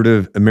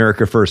conservative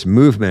America First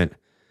movement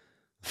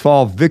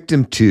fall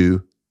victim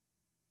to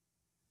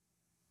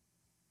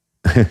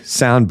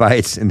sound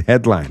bites and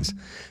headlines,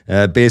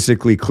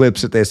 basically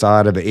clips that they saw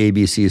out of an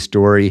ABC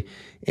story.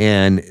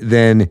 And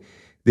then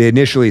they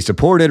initially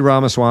supported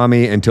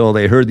Ramaswamy until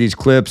they heard these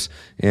clips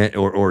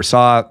or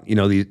saw,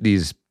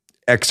 these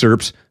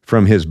excerpts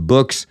from his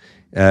books,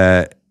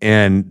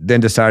 and then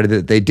decided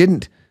that they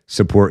didn't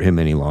support him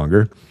any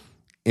longer.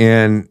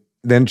 And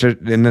then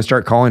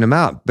start calling him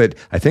out. But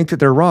I think that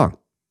they're wrong.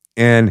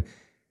 And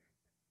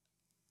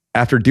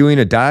after doing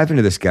a dive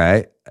into this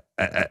guy,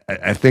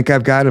 I think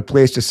I've got a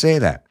place to say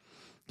that.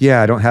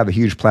 Yeah, I don't have a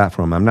huge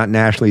platform. I'm not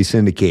nationally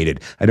syndicated.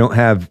 I don't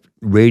have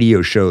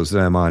radio shows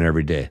that I'm on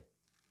every day.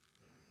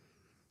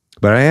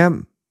 But I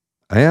am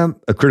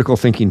a critical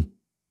thinking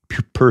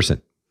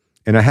person.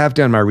 And I have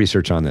done my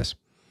research on this.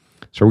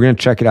 So we're going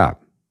to check it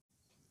out.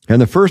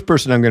 And the first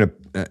person I'm going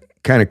to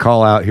kind of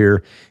call out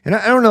here, and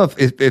I don't know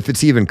if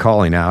it's even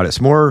calling out.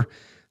 It's more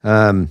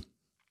along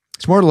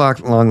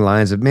the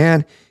lines of,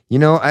 man, you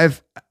know,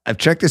 I've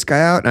checked this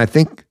guy out, and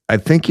I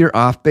think you're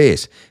off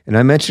base. And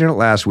I mentioned it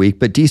last week,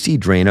 but DC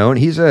Drano,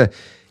 and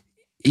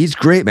he's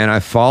great, man. I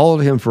followed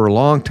him for a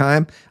long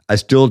time. I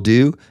still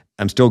do.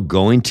 I'm still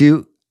going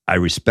to. I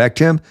respect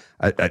him.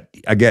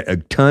 I get a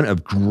ton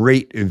of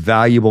great,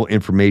 valuable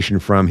information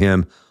from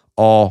him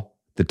all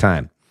the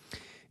time.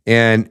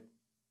 And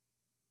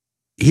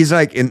he's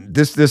like, in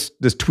this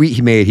tweet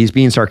he made, he's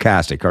being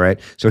sarcastic, all right?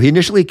 So he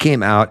initially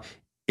came out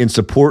in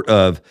support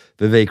of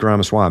Vivek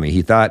Ramaswamy.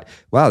 He thought,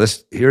 wow,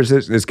 here's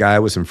this guy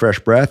with some fresh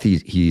breath.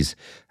 He's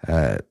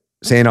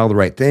saying all the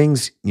right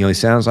things. You know, he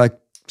sounds like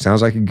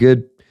a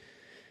good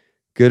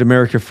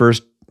America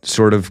First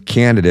sort of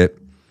candidate.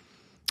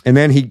 And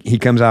then he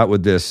comes out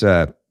with this,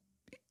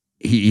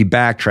 he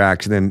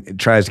backtracks and then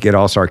tries to get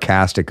all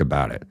sarcastic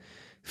about it.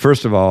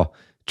 First of all,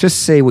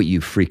 just say what you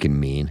freaking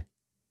mean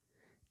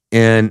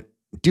and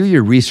do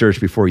your research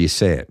before you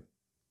say it.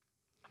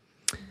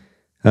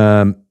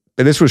 But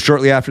this was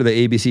shortly after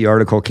the ABC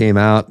article came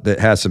out that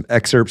has some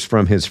excerpts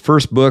from his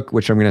first book,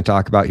 which I'm going to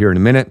talk about here in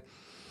a minute.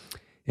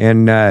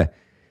 And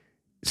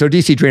so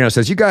DC Drano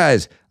says, you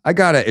guys, I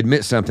got to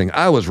admit something.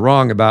 I was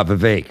wrong about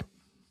Vivek.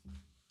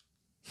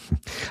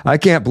 I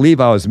can't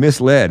believe I was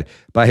misled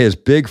by his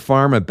big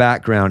pharma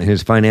background and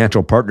his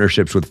financial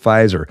partnerships with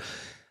Pfizer.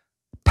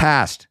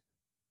 Past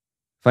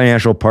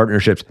financial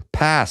partnerships,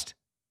 past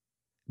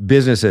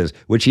businesses,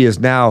 which he has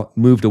now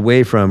moved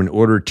away from in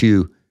order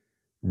to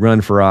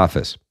run for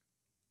office.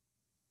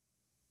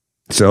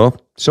 So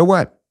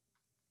what?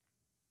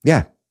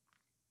 Yeah,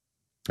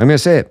 I'm going to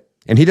say it.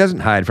 And he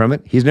doesn't hide from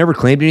it. He's never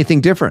claimed anything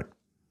different.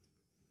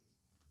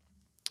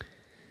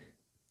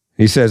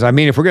 He says, I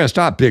mean, if we're going to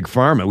stop Big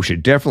Pharma, we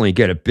should definitely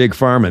get a Big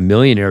Pharma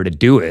millionaire to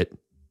do it.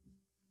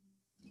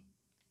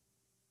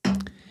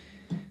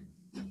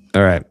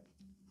 All right.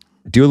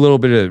 Do a little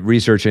bit of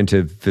research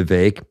into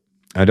Vivek.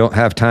 I don't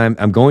have time.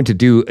 I'm going to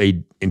do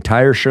an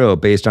entire show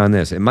based on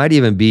this. It might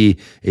even be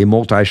a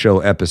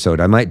multi-show episode.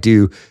 I might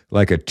do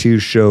like a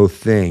 2-show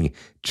thing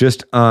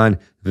just on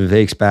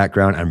Vivek's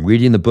background. I'm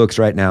reading the books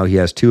right now. He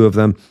has 2 of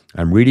them.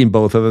 I'm reading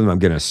both of them. I'm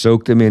going to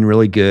soak them in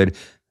really good,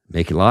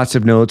 making lots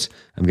of notes.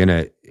 I'm going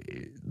to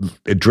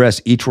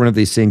address each one of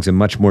these things in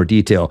much more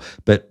detail.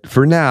 But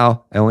for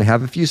now, I only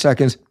have a few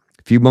seconds,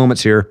 a few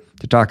moments here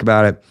to talk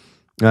about it.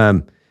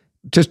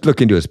 Just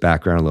look into his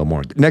background a little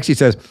more. Next, he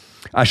says,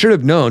 I should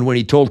have known when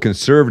he told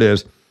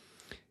conservatives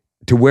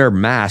to wear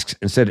masks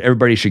and said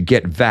everybody should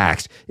get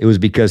vaxxed. It was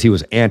because he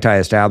was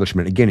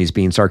anti-establishment. Again, he's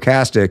being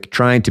sarcastic,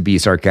 trying to be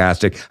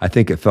sarcastic. I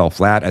think it fell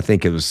flat. I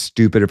think it was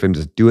stupid of him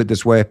to do it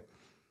this way.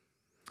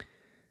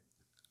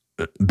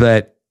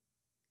 But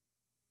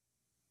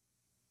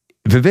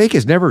Vivek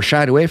has never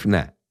shied away from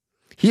that.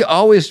 He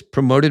always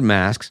promoted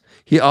masks.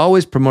 He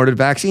always promoted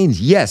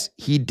vaccines. Yes,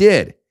 he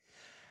did.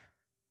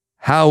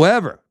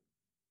 However,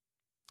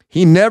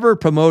 he never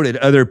promoted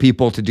other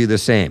people to do the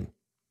same.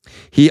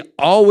 He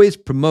always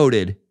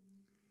promoted,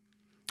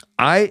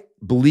 I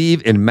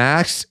believe in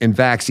masks and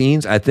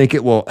vaccines. I think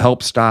it will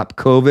help stop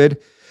COVID,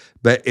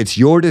 but it's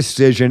your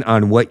decision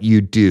on what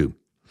you do.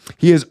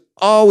 He has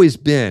always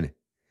been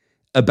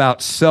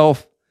about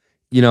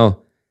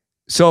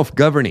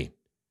self-governing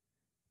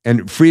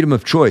and freedom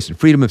of choice and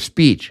freedom of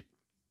speech.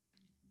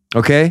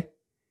 Okay?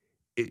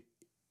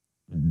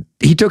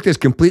 He took this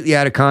completely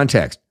out of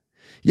context.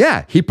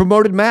 Yeah, he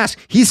promoted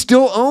masks. He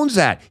still owns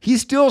that. He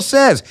still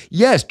says,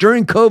 yes,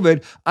 during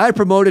COVID, I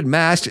promoted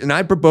masks and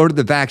I promoted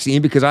the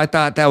vaccine because I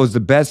thought that was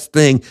the best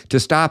thing to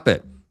stop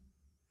it.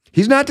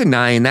 He's not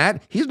denying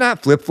that. He's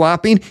not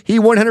flip-flopping. He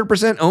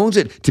 100% owns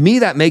it. To me,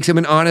 that makes him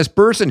an honest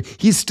person.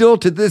 He's still,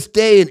 to this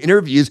day in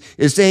interviews,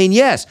 is saying,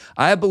 yes,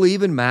 I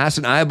believe in masks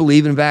and I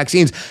believe in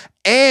vaccines.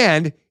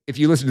 And if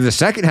you listen to the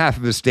second half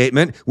of his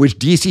statement, which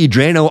DC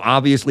Drano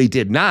obviously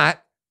did not,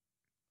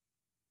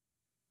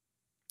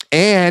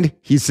 and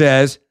he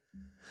says,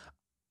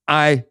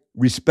 I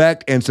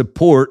respect and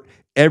support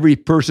every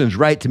person's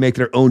right to make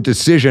their own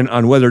decision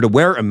on whether to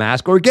wear a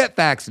mask or get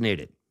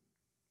vaccinated.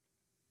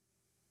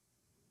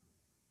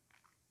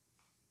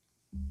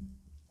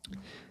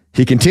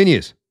 He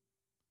continues,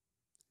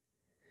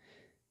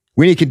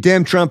 when he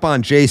condemned Trump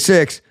on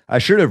J6, I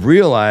should have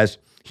realized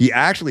he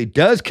actually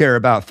does care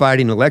about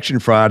fighting election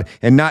fraud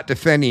and not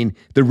defending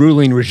the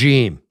ruling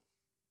regime.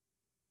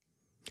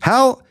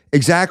 How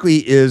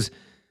exactly is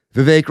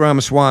Vivek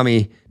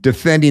Ramaswamy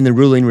defending the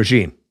ruling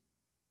regime?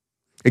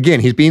 Again,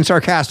 he's being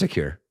sarcastic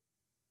here.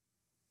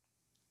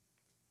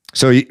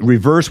 So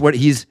reverse what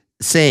he's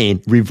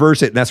saying,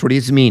 reverse it, and that's what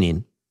he's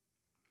meaning.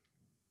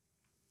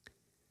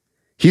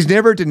 He's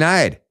never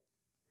denied.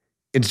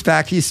 In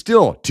fact, he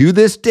still, to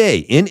this day,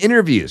 in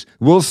interviews,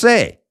 will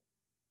say,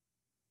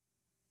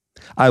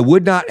 I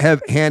would not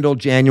have handled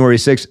January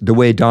 6th the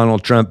way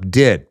Donald Trump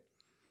did.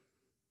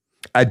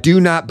 I do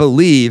not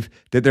believe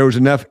that there was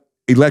enough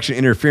election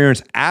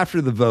interference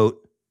after the vote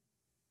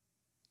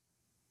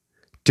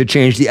to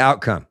change the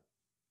outcome.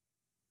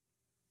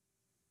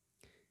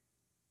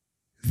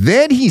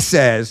 Then he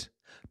says,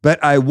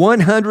 but I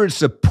 100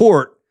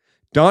 support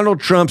Donald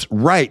Trump's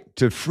right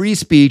to free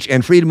speech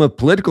and freedom of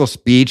political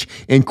speech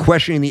in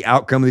questioning the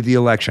outcome of the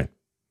election.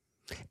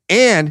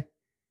 And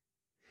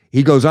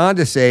he goes on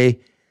to say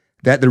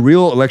that the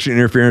real election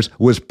interference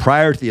was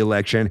prior to the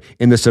election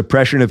in the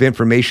suppression of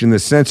information, the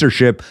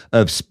censorship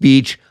of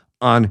speech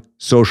on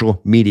social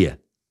media.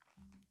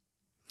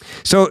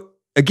 So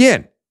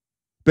again,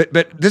 but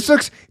this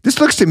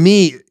looks to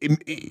me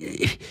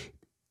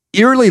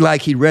eerily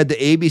like he read the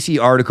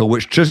ABC article,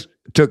 which just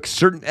took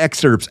certain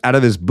excerpts out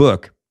of his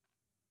book,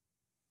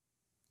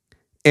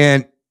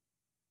 and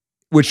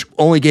which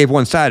only gave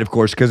one side, of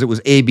course, because it was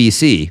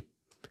ABC,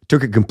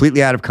 took it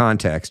completely out of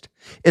context.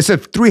 It's a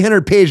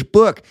 300-page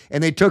book,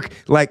 and they took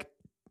like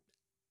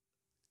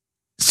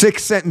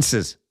 6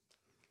 sentences.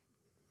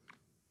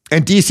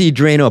 And DC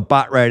Drano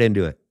bought right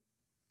into it.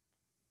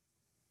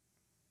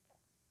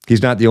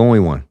 He's not the only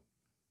one.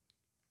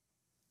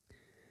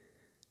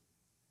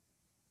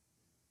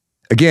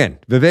 Again,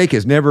 Vivek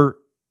has never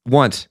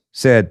once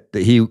said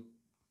that he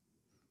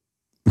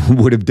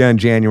would have done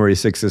January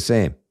 6th the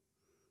same.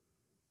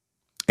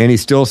 And he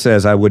still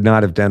says, I would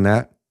not have done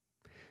that.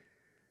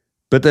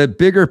 But the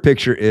bigger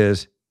picture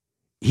is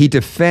he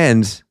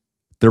defends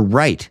the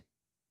right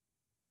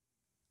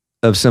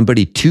of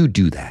somebody to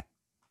do that.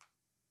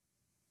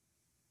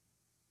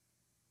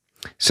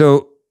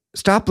 So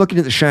stop looking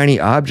at the shiny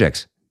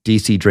objects,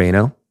 DC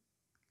Drano.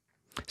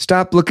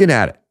 Stop looking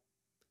at it,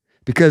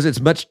 because it's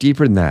much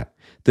deeper than that.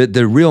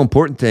 The real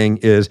important thing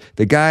is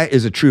the guy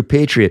is a true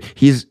patriot.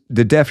 He's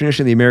the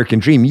definition of the American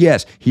dream.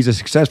 Yes, he's a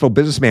successful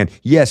businessman.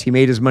 Yes, he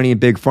made his money in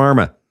big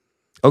pharma.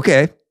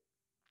 Okay.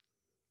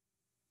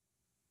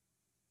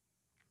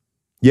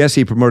 Yes,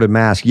 he promoted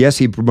masks. Yes,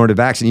 he promoted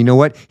vaccine. You know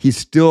what? He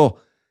still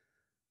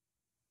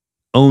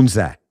owns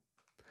that.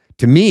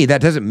 To me,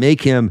 that doesn't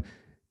make him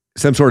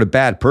some sort of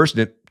bad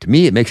person. To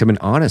me, it makes him an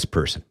honest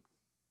person.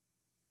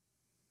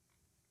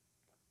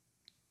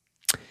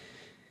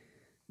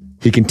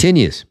 He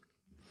continues.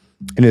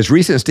 In his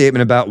recent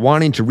statement about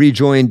wanting to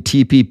rejoin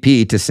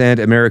TPP to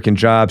send American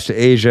jobs to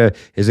Asia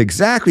is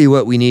exactly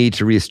what we need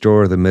to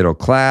restore the middle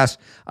class.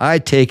 I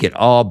take it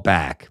all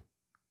back.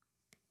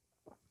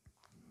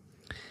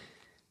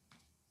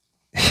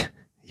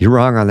 You're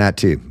wrong on that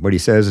too. What he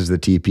says is the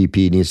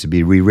TPP needs to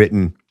be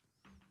rewritten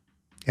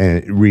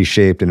and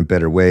reshaped in a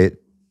better way.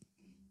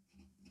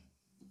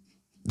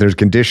 There's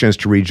conditions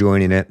to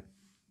rejoining it.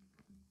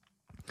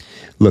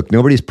 Look,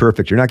 nobody's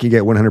perfect. You're not going to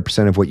get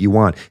 100% of what you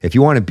want. If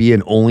you want to be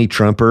an only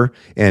Trumper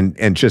and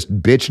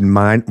just bitch and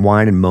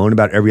whine and moan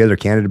about every other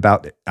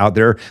candidate out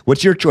there,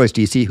 what's your choice,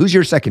 DC? Who's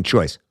your second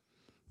choice?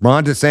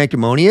 Ron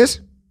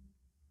DeSanctimonious?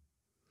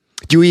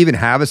 Do you even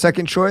have a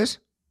second choice?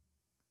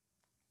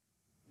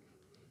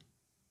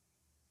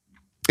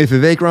 If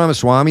Vivek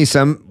Ramaswamy,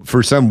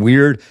 for some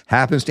weird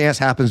happenstance,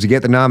 happens to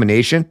get the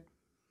nomination,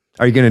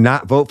 are you going to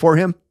not vote for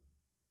him?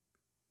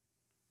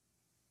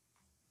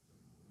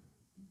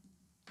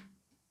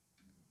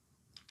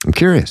 I'm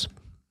curious.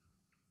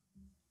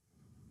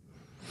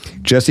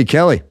 Jesse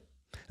Kelly,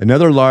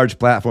 another large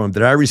platform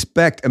that I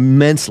respect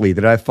immensely,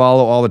 that I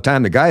follow all the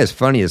time. The guy is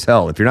funny as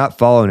hell. If you're not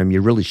following him,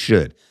 you really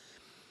should.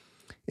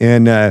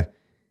 And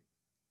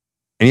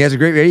he has a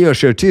great radio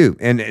show too.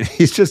 And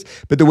he's just,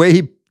 but the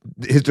way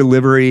his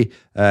delivery,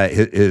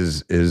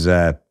 his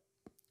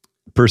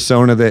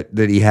persona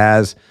that he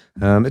has,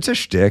 it's a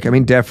shtick. I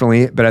mean,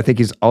 definitely, but I think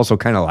he's also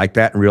kind of like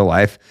that in real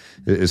life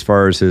as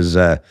far as his,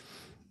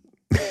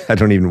 I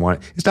don't even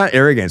want it. It's not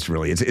arrogance,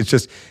 really. It's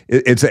just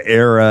it's an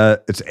air.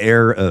 It's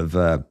air of.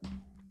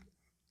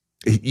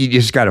 You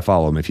just got to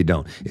follow him. If you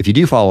don't, if you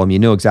do follow him, you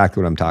know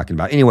exactly what I'm talking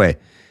about. Anyway,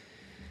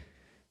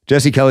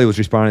 Jesse Kelly was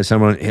responding to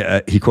someone.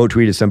 He quote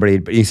tweeted somebody,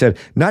 but he said,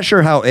 "Not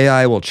sure how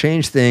AI will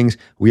change things.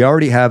 We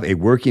already have a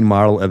working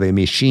model of a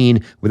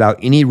machine without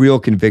any real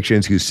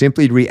convictions, who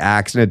simply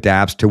reacts and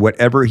adapts to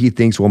whatever he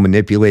thinks will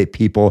manipulate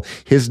people.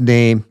 His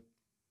name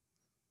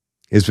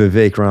is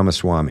Vivek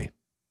Ramaswamy."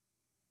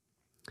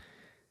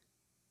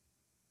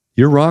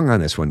 You're wrong on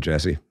this one,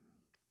 Jesse.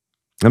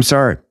 I'm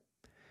sorry.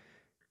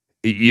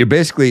 You're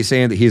basically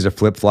saying that he's a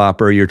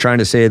flip-flopper. You're trying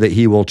to say that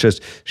he will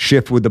just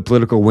shift with the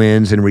political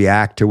winds and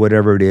react to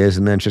whatever it is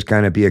and then just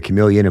kind of be a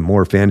chameleon and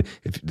morph in.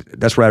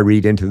 That's what I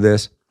read into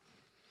this.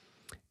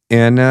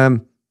 And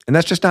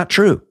that's just not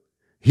true.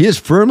 He has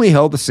firmly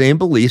held the same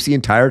beliefs the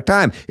entire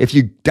time. If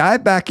you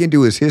dive back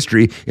into his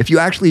history, if you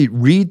actually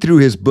read through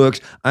his books,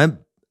 I'm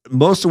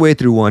most of the way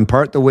through one,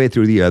 part the way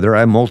through the other.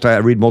 I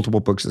read multiple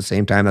books at the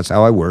same time. That's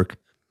how I work.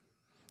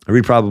 I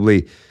read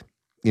probably,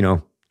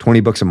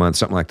 20 books a month,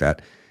 something like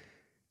that.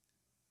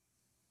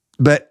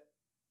 But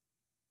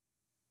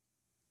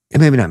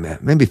maybe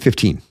not, maybe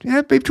 15.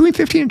 Yeah, between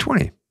 15 and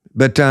 20.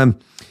 But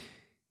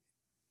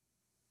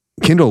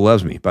Kindle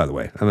loves me, by the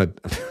way. I'm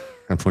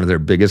one of their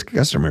biggest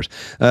customers.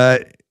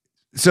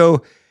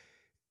 So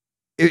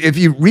if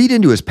you read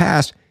into his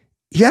past,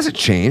 he hasn't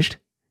changed.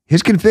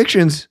 His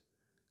convictions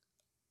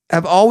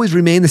have always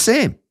remained the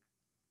same.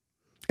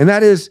 And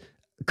that is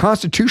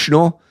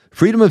constitutional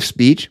freedom of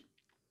speech,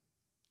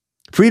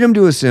 freedom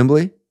to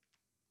assembly,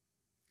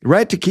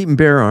 right to keep and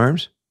bear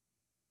arms.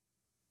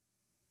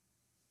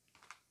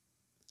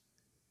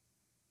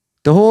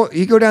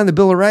 You go down the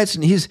Bill of Rights,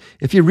 and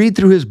if you read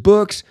through his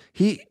books,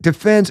 he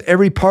defends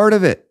every part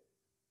of it.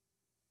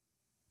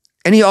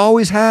 And he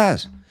always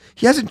has.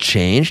 He hasn't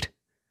changed.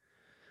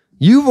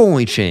 You've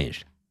only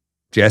changed,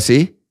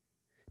 Jesse,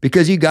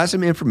 because you got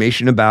some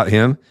information about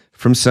him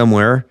from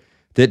somewhere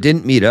that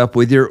didn't meet up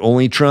with your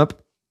only Trump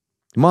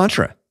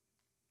mantra.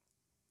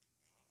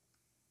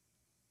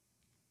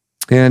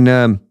 And,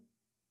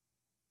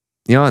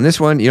 on this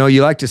one,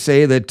 you like to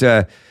say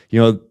that,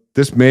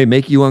 this may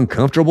make you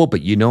uncomfortable,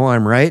 but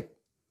I'm right.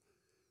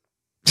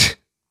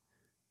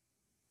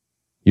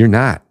 You're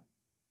not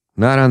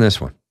on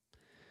this one.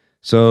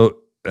 So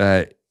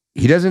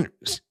he doesn't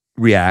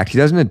react. He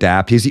doesn't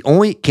adapt. He's the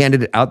only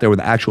candidate out there with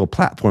an actual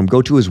platform.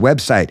 Go to his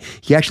website.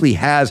 He actually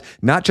has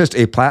not just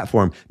a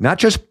platform, not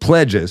just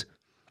pledges,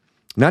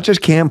 not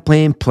just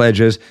campaign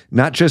pledges,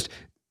 not just,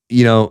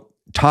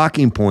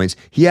 talking points.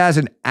 He has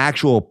an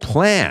actual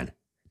plan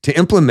to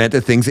implement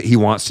the things that he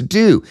wants to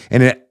do,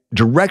 and a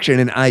direction,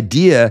 an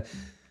idea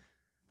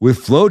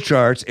with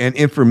flowcharts and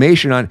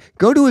information on.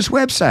 Go to his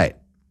website.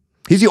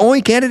 He's the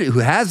only candidate who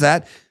has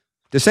that.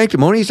 The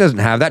Sanctimonious doesn't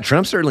have that.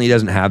 Trump certainly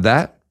doesn't have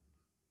that.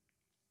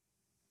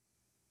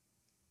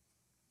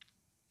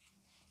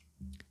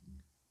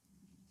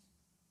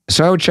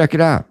 So I would check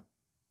it out.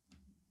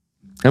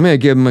 I'm going to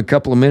give him a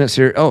couple of minutes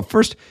here. Oh,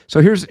 first,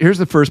 so here's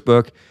the first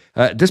book.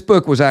 This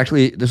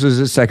was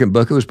his second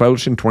book. It was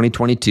published in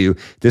 2022.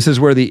 This is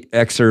where the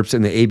excerpts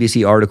in the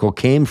ABC article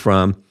came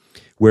from,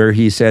 where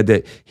he said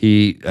that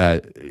he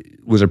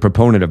was a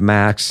proponent of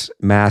masks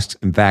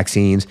and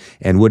vaccines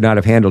and would not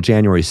have handled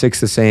January 6th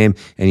the same.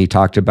 And he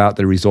talked about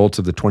the results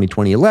of the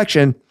 2020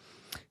 election.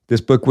 This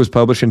book was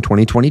published in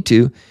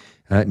 2022,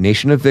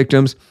 Nation of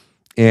Victims.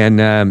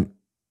 And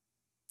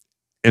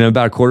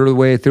about a quarter of the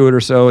way through it or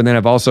so. And then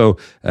I've also,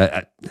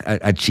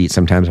 I cheat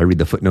sometimes. I read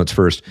the footnotes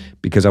first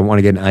because I want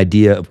to get an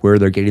idea of where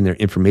they're getting their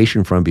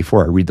information from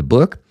before I read the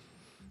book.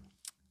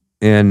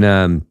 And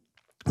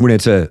when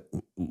it's a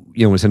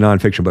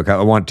nonfiction book,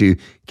 I want to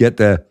get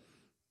the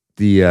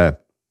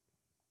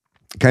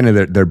kind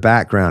of their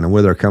background and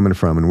where they're coming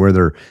from and where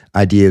their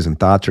ideas and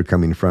thoughts are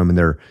coming from and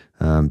their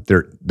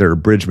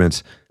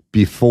abridgments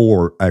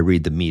before I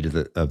read the meat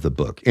of the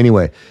book.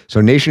 Anyway, so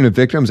Nation of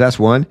Victims, that's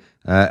one.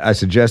 I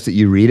suggest that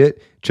you read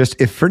it, just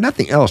if for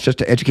nothing else, just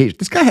to educate.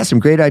 This guy has some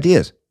great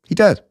ideas. He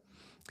does.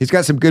 He's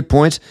got some good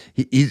points.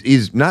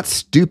 He's not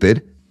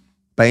stupid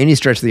by any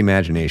stretch of the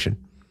imagination.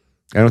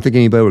 I don't think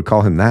anybody would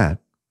call him that.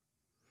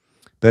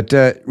 But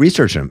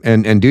research him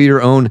and do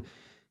your own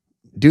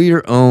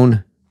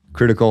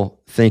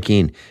critical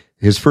thinking.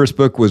 His first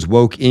book was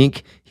Woke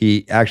Inc.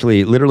 He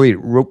actually literally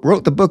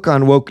wrote the book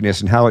on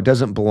wokeness and how it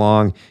doesn't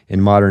belong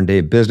in modern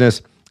day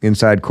business.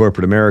 Inside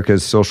Corporate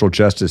America's Social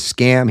Justice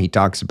Scam. He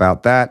talks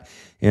about that.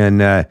 And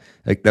that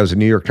was a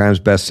New York Times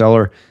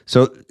bestseller.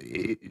 So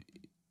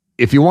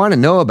if you want to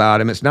know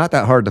about him, it's not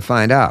that hard to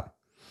find out.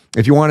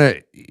 If you want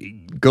to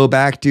go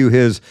back to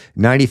his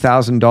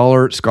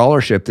 $90,000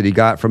 scholarship that he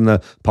got from the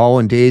Paul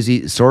and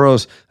Daisy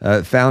Soros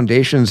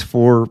Foundations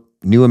for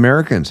New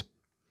Americans,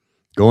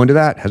 go into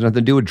that. Has nothing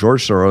to do with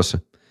George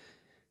Soros.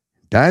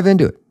 Dive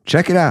into it.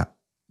 Check it out.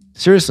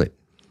 Seriously.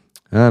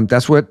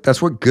 That's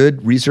what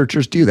good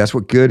researchers do. That's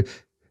what good,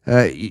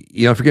 if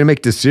you're going to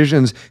make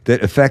decisions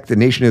that affect the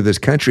nation of this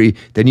country,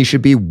 then you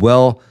should be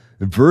well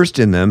versed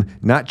in them,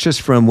 not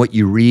just from what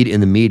you read in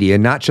the media,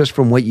 not just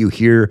from what you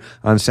hear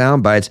on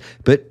sound bites,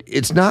 but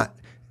it's not,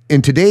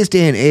 in today's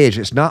day and age,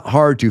 it's not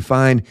hard to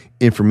find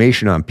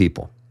information on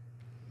people.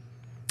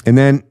 And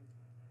then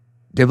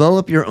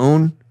develop your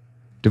own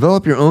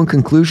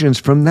conclusions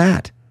from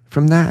that.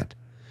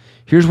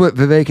 Here's what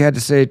Vivek had to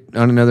say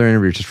on another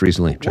interview just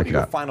recently. Check it out. What are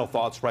your final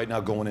thoughts right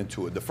now going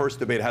into it? The first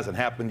debate hasn't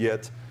happened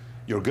yet.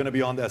 You're going to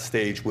be on that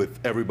stage with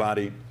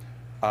everybody.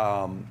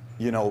 Some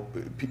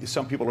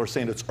people are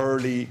saying it's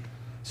early.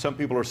 Some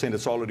people are saying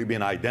it's already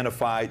been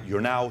identified. You're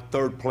now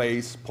third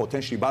place,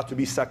 potentially about to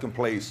be second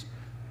place.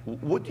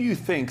 What do you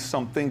think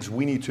some things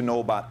we need to know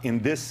about in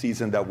this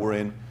season that we're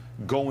in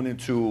going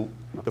into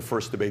the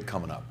first debate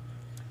coming up?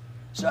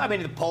 So,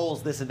 the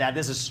polls, this and that,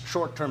 this is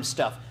short-term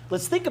stuff.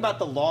 Let's think about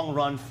the long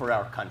run for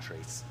our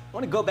countries. I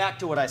want to go back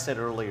to what I said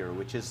earlier,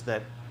 which is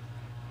that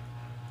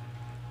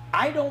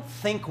I don't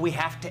think we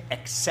have to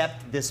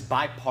accept this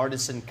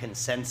bipartisan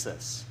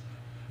consensus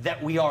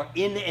that we are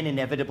in an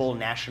inevitable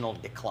national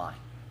decline.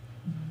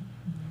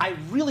 I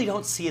really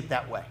don't see it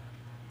that way.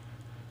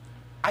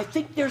 I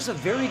think there's a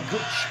very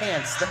good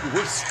chance that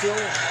we're still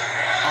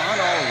on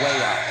our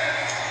way up,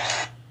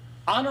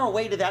 on our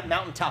way to that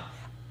mountaintop.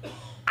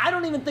 I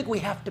don't even think we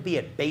have to be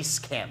at base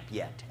camp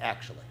yet,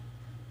 actually.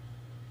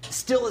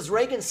 Still, as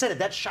Reagan said it,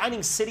 that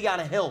shining city on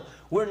a hill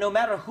where no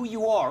matter who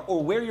you are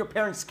or where your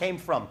parents came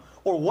from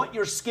or what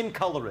your skin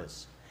color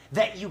is,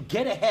 that you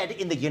get ahead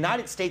in the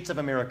United States of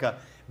America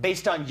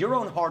based on your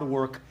own hard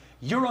work,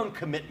 your own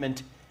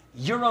commitment,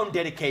 your own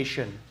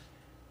dedication.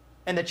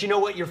 and that, you know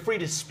what, you're free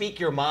to speak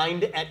your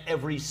mind at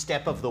every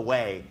step of the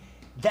way.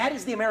 That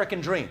is the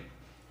American dream.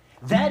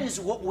 That is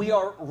what we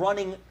are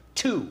running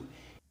to.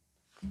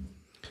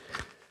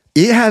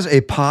 It has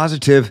a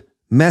positive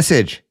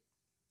message.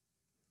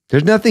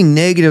 There's nothing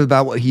negative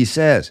about what he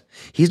says.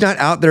 He's not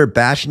out there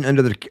bashing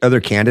under the other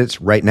candidates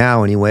right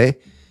now anyway.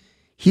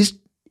 He's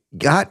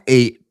got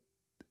a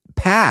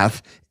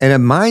path and a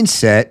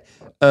mindset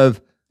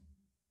of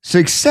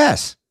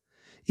success.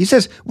 He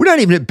says, we're not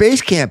even at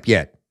base camp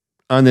yet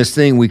on this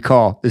thing we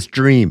call this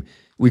dream.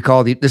 We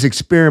call this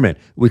experiment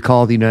we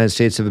call the United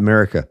States of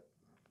America.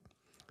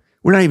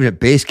 We're not even at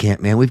base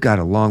camp, man. We've got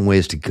a long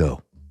ways to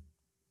go.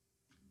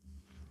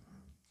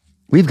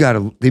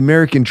 The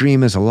American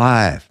dream is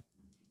alive.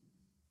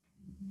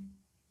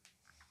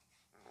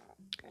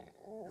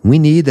 We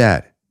need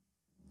that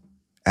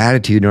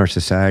attitude in our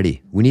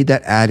society. We need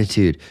that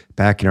attitude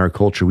back in our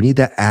culture. We need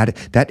that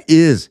that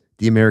is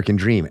the American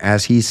dream,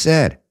 as he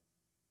said.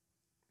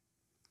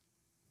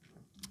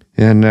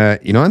 And,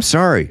 I'm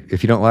sorry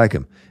if you don't like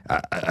him.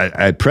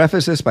 I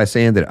preface this by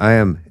saying that I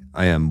am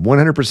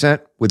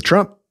 100% with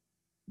Trump.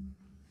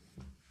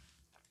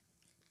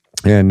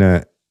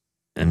 And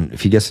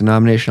if he gets the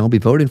nomination, I'll be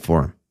voting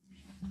for him.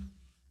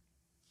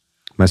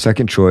 My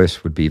second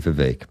choice would be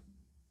Vivek.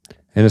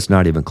 And it's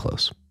not even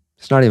close.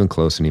 It's not even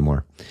close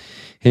anymore.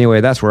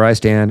 Anyway, that's where I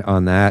stand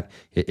on that.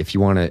 If you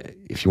want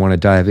to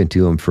dive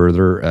into him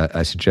further,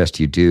 I suggest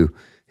you do.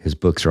 His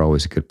books are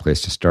always a good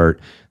place to start.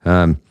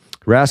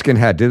 Raskin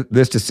had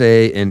this to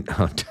say, and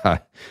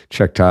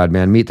Chuck Todd,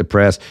 man, Meet the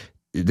Press.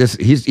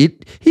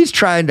 He's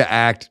trying to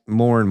act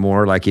more and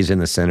more like he's in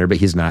the center, but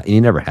he's not.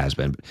 He never has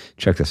been. But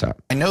check this out.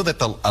 I know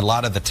that a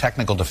lot of the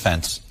technical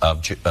defense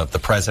of the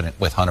president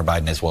with Hunter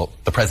Biden is, well,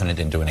 the president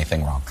didn't do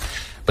anything wrong.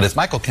 But as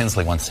Michael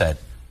Kinsley once said,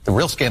 the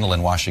real scandal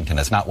in Washington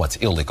is not what's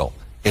illegal,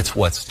 it's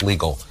what's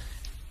legal.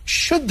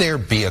 Should there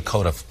be a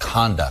code of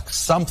conduct,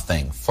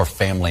 something for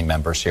family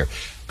members here?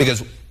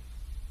 Because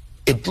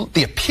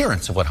the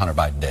appearance of what Hunter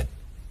Biden did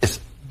is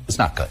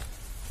not good.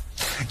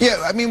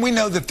 Yeah, I mean, we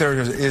know that there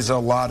is a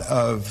lot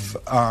of,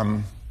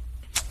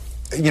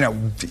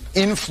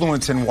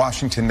 influence in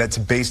Washington that's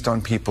based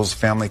on people's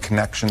family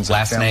connections.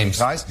 Last and family names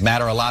ties.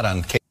 matter a lot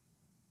on.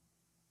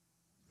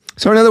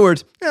 So in other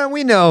words,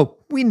 we know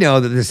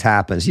that this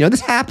happens.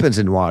 This happens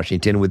in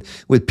Washington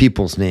with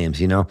people's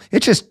names. It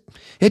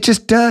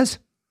just does.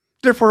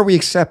 Therefore, we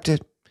accept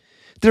it.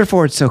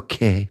 Therefore, it's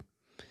okay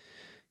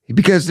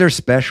because they're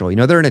special.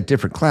 They're in a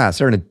different class.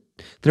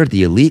 They're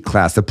the elite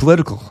class, the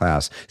political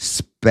class.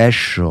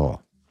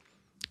 Special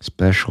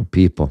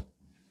people.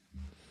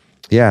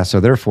 Yeah,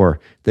 so therefore,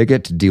 they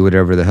get to do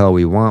whatever the hell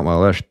we want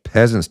while us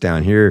peasants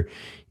down here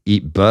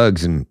eat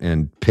bugs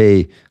and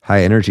pay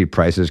high energy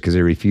prices because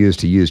they refuse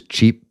to use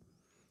cheap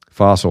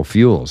fossil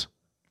fuels.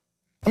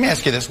 Let me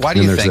ask you this. Why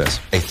do you think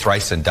a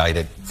thrice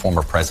indicted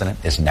former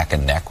president is neck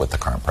and neck with the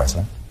current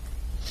president?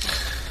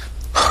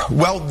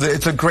 Well,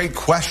 it's a great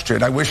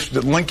question. I wish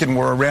that Lincoln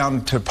were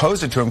around to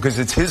pose it to him because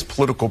it's his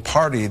political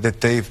party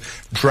that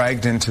they've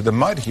dragged into the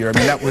mud here. I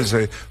mean, that was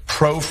a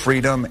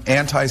pro-freedom,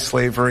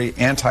 anti-slavery,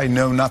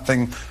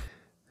 anti-know-nothing.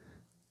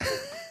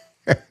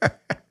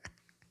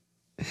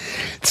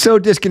 So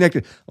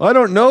disconnected. I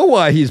don't know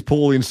why he's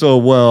polling so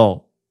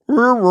well. I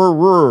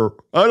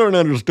don't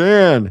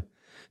understand.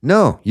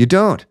 No, you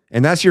don't.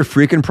 And that's your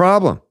freaking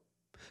problem.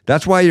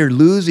 That's why you're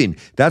losing.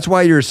 That's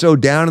why you're so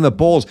down in the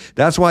polls.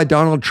 That's why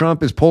Donald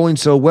Trump is polling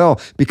so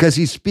well, because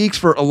he speaks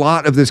for a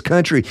lot of this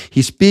country.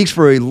 He speaks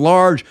for a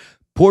large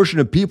portion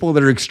of people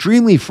that are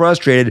extremely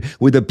frustrated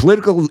with the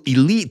political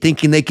elite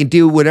thinking they can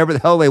do whatever the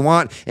hell they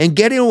want and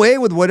getting away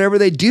with whatever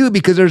they do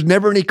because there's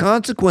never any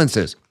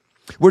consequences.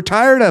 We're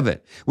tired of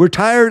it. We're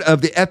tired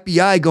of the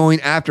FBI going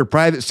after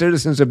private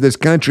citizens of this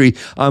country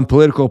on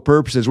political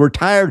purposes. We're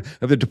tired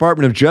of the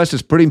Department of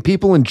Justice putting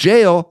people in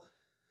jail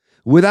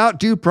without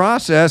due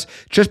process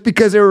just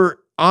because they were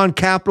on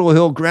Capitol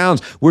Hill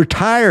grounds. We're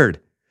tired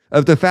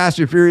of the Fast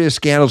and Furious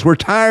scandals. We're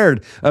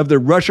tired of the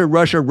Russia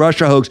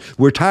hoax.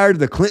 We're tired of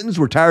the Clintons.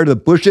 We're tired of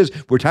the Bushes.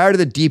 We're tired of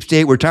the deep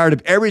state. We're tired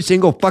of every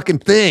single fucking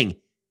thing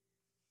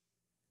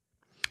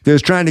that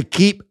is trying to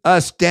keep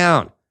us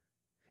down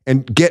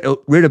and get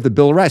rid of the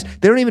Bill of Rights.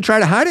 They don't even try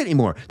to hide it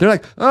anymore. They're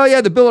like, oh yeah,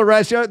 the Bill of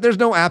Rights, there's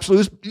no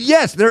absolutes.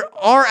 Yes, there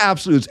are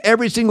absolutes.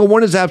 Every single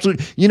one is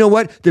absolute. You know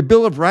what? The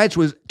Bill of Rights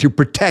was to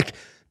protect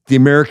the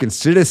American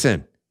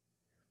citizen.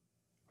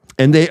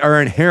 And they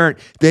are inherent.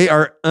 They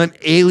are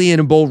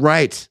unalienable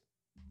rights.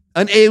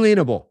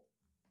 Unalienable.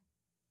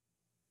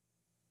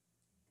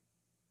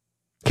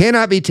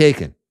 Cannot be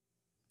taken.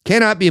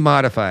 Cannot be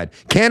modified.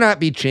 Cannot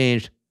be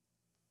changed.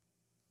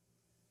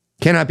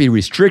 Cannot be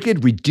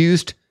restricted,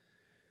 reduced,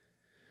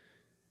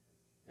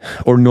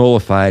 or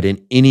nullified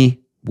in any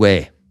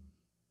way.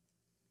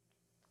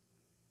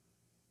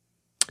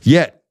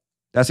 Yet,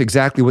 that's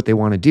exactly what they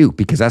want to do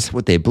because that's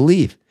what they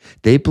believe.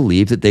 They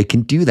believe that they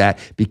can do that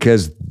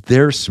because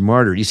they're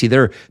smarter. You see,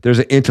 there's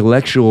an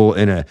intellectual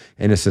and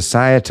a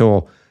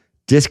societal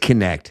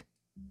disconnect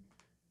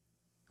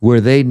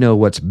where they know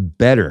what's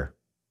better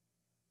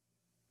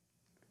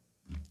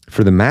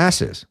for the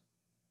masses.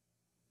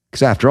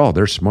 Because after all,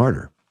 they're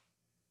smarter.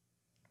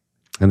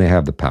 And they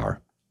have the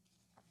power.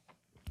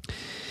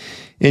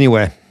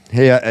 Anyway,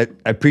 hey, I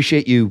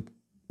appreciate you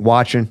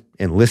watching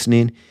and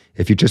listening.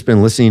 If you've just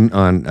been listening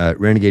on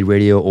Renegade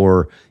Radio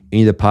or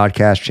any of the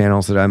podcast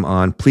channels that I'm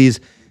on,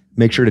 please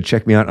make sure to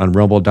check me out on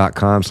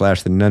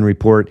rumble.com/the Nunn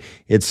Report.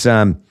 It's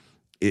the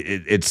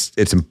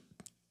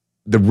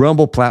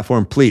Rumble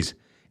platform. Please,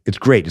 it's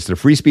great. It's the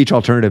free speech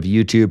alternative to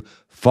YouTube.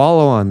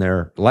 Follow on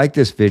there. Like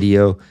this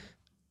video.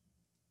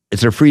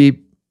 It's a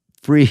free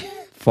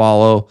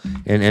follow,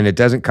 and it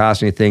doesn't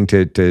cost anything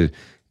to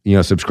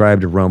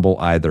subscribe to Rumble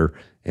either.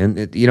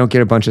 And you don't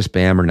get a bunch of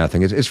spam or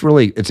nothing.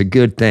 It's a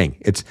good thing.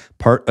 It's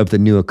part of the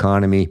new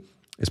economy.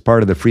 It's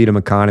part of the freedom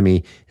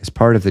economy. It's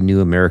part of the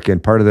new America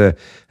and part of the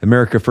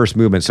America First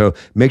movement. So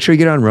make sure you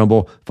get on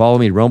Rumble. Follow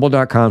me,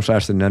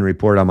 rumble.com/the Nunn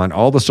Report. I'm on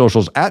all the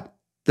socials at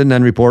the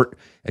Nunn Report,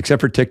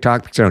 except for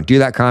TikTok because I don't do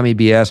that commie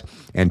BS,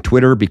 and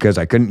Twitter because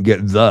I couldn't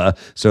get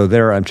so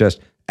there I'm just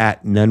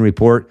at Nunn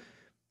Report.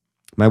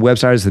 My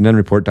website is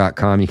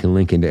thenunnreport.com. You can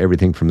link into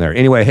everything from there.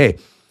 Anyway, hey,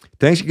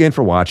 thanks again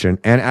for watching.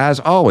 And as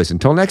always,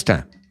 until next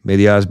time, may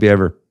the odds be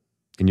ever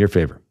in your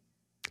favor.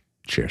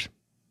 Cheers.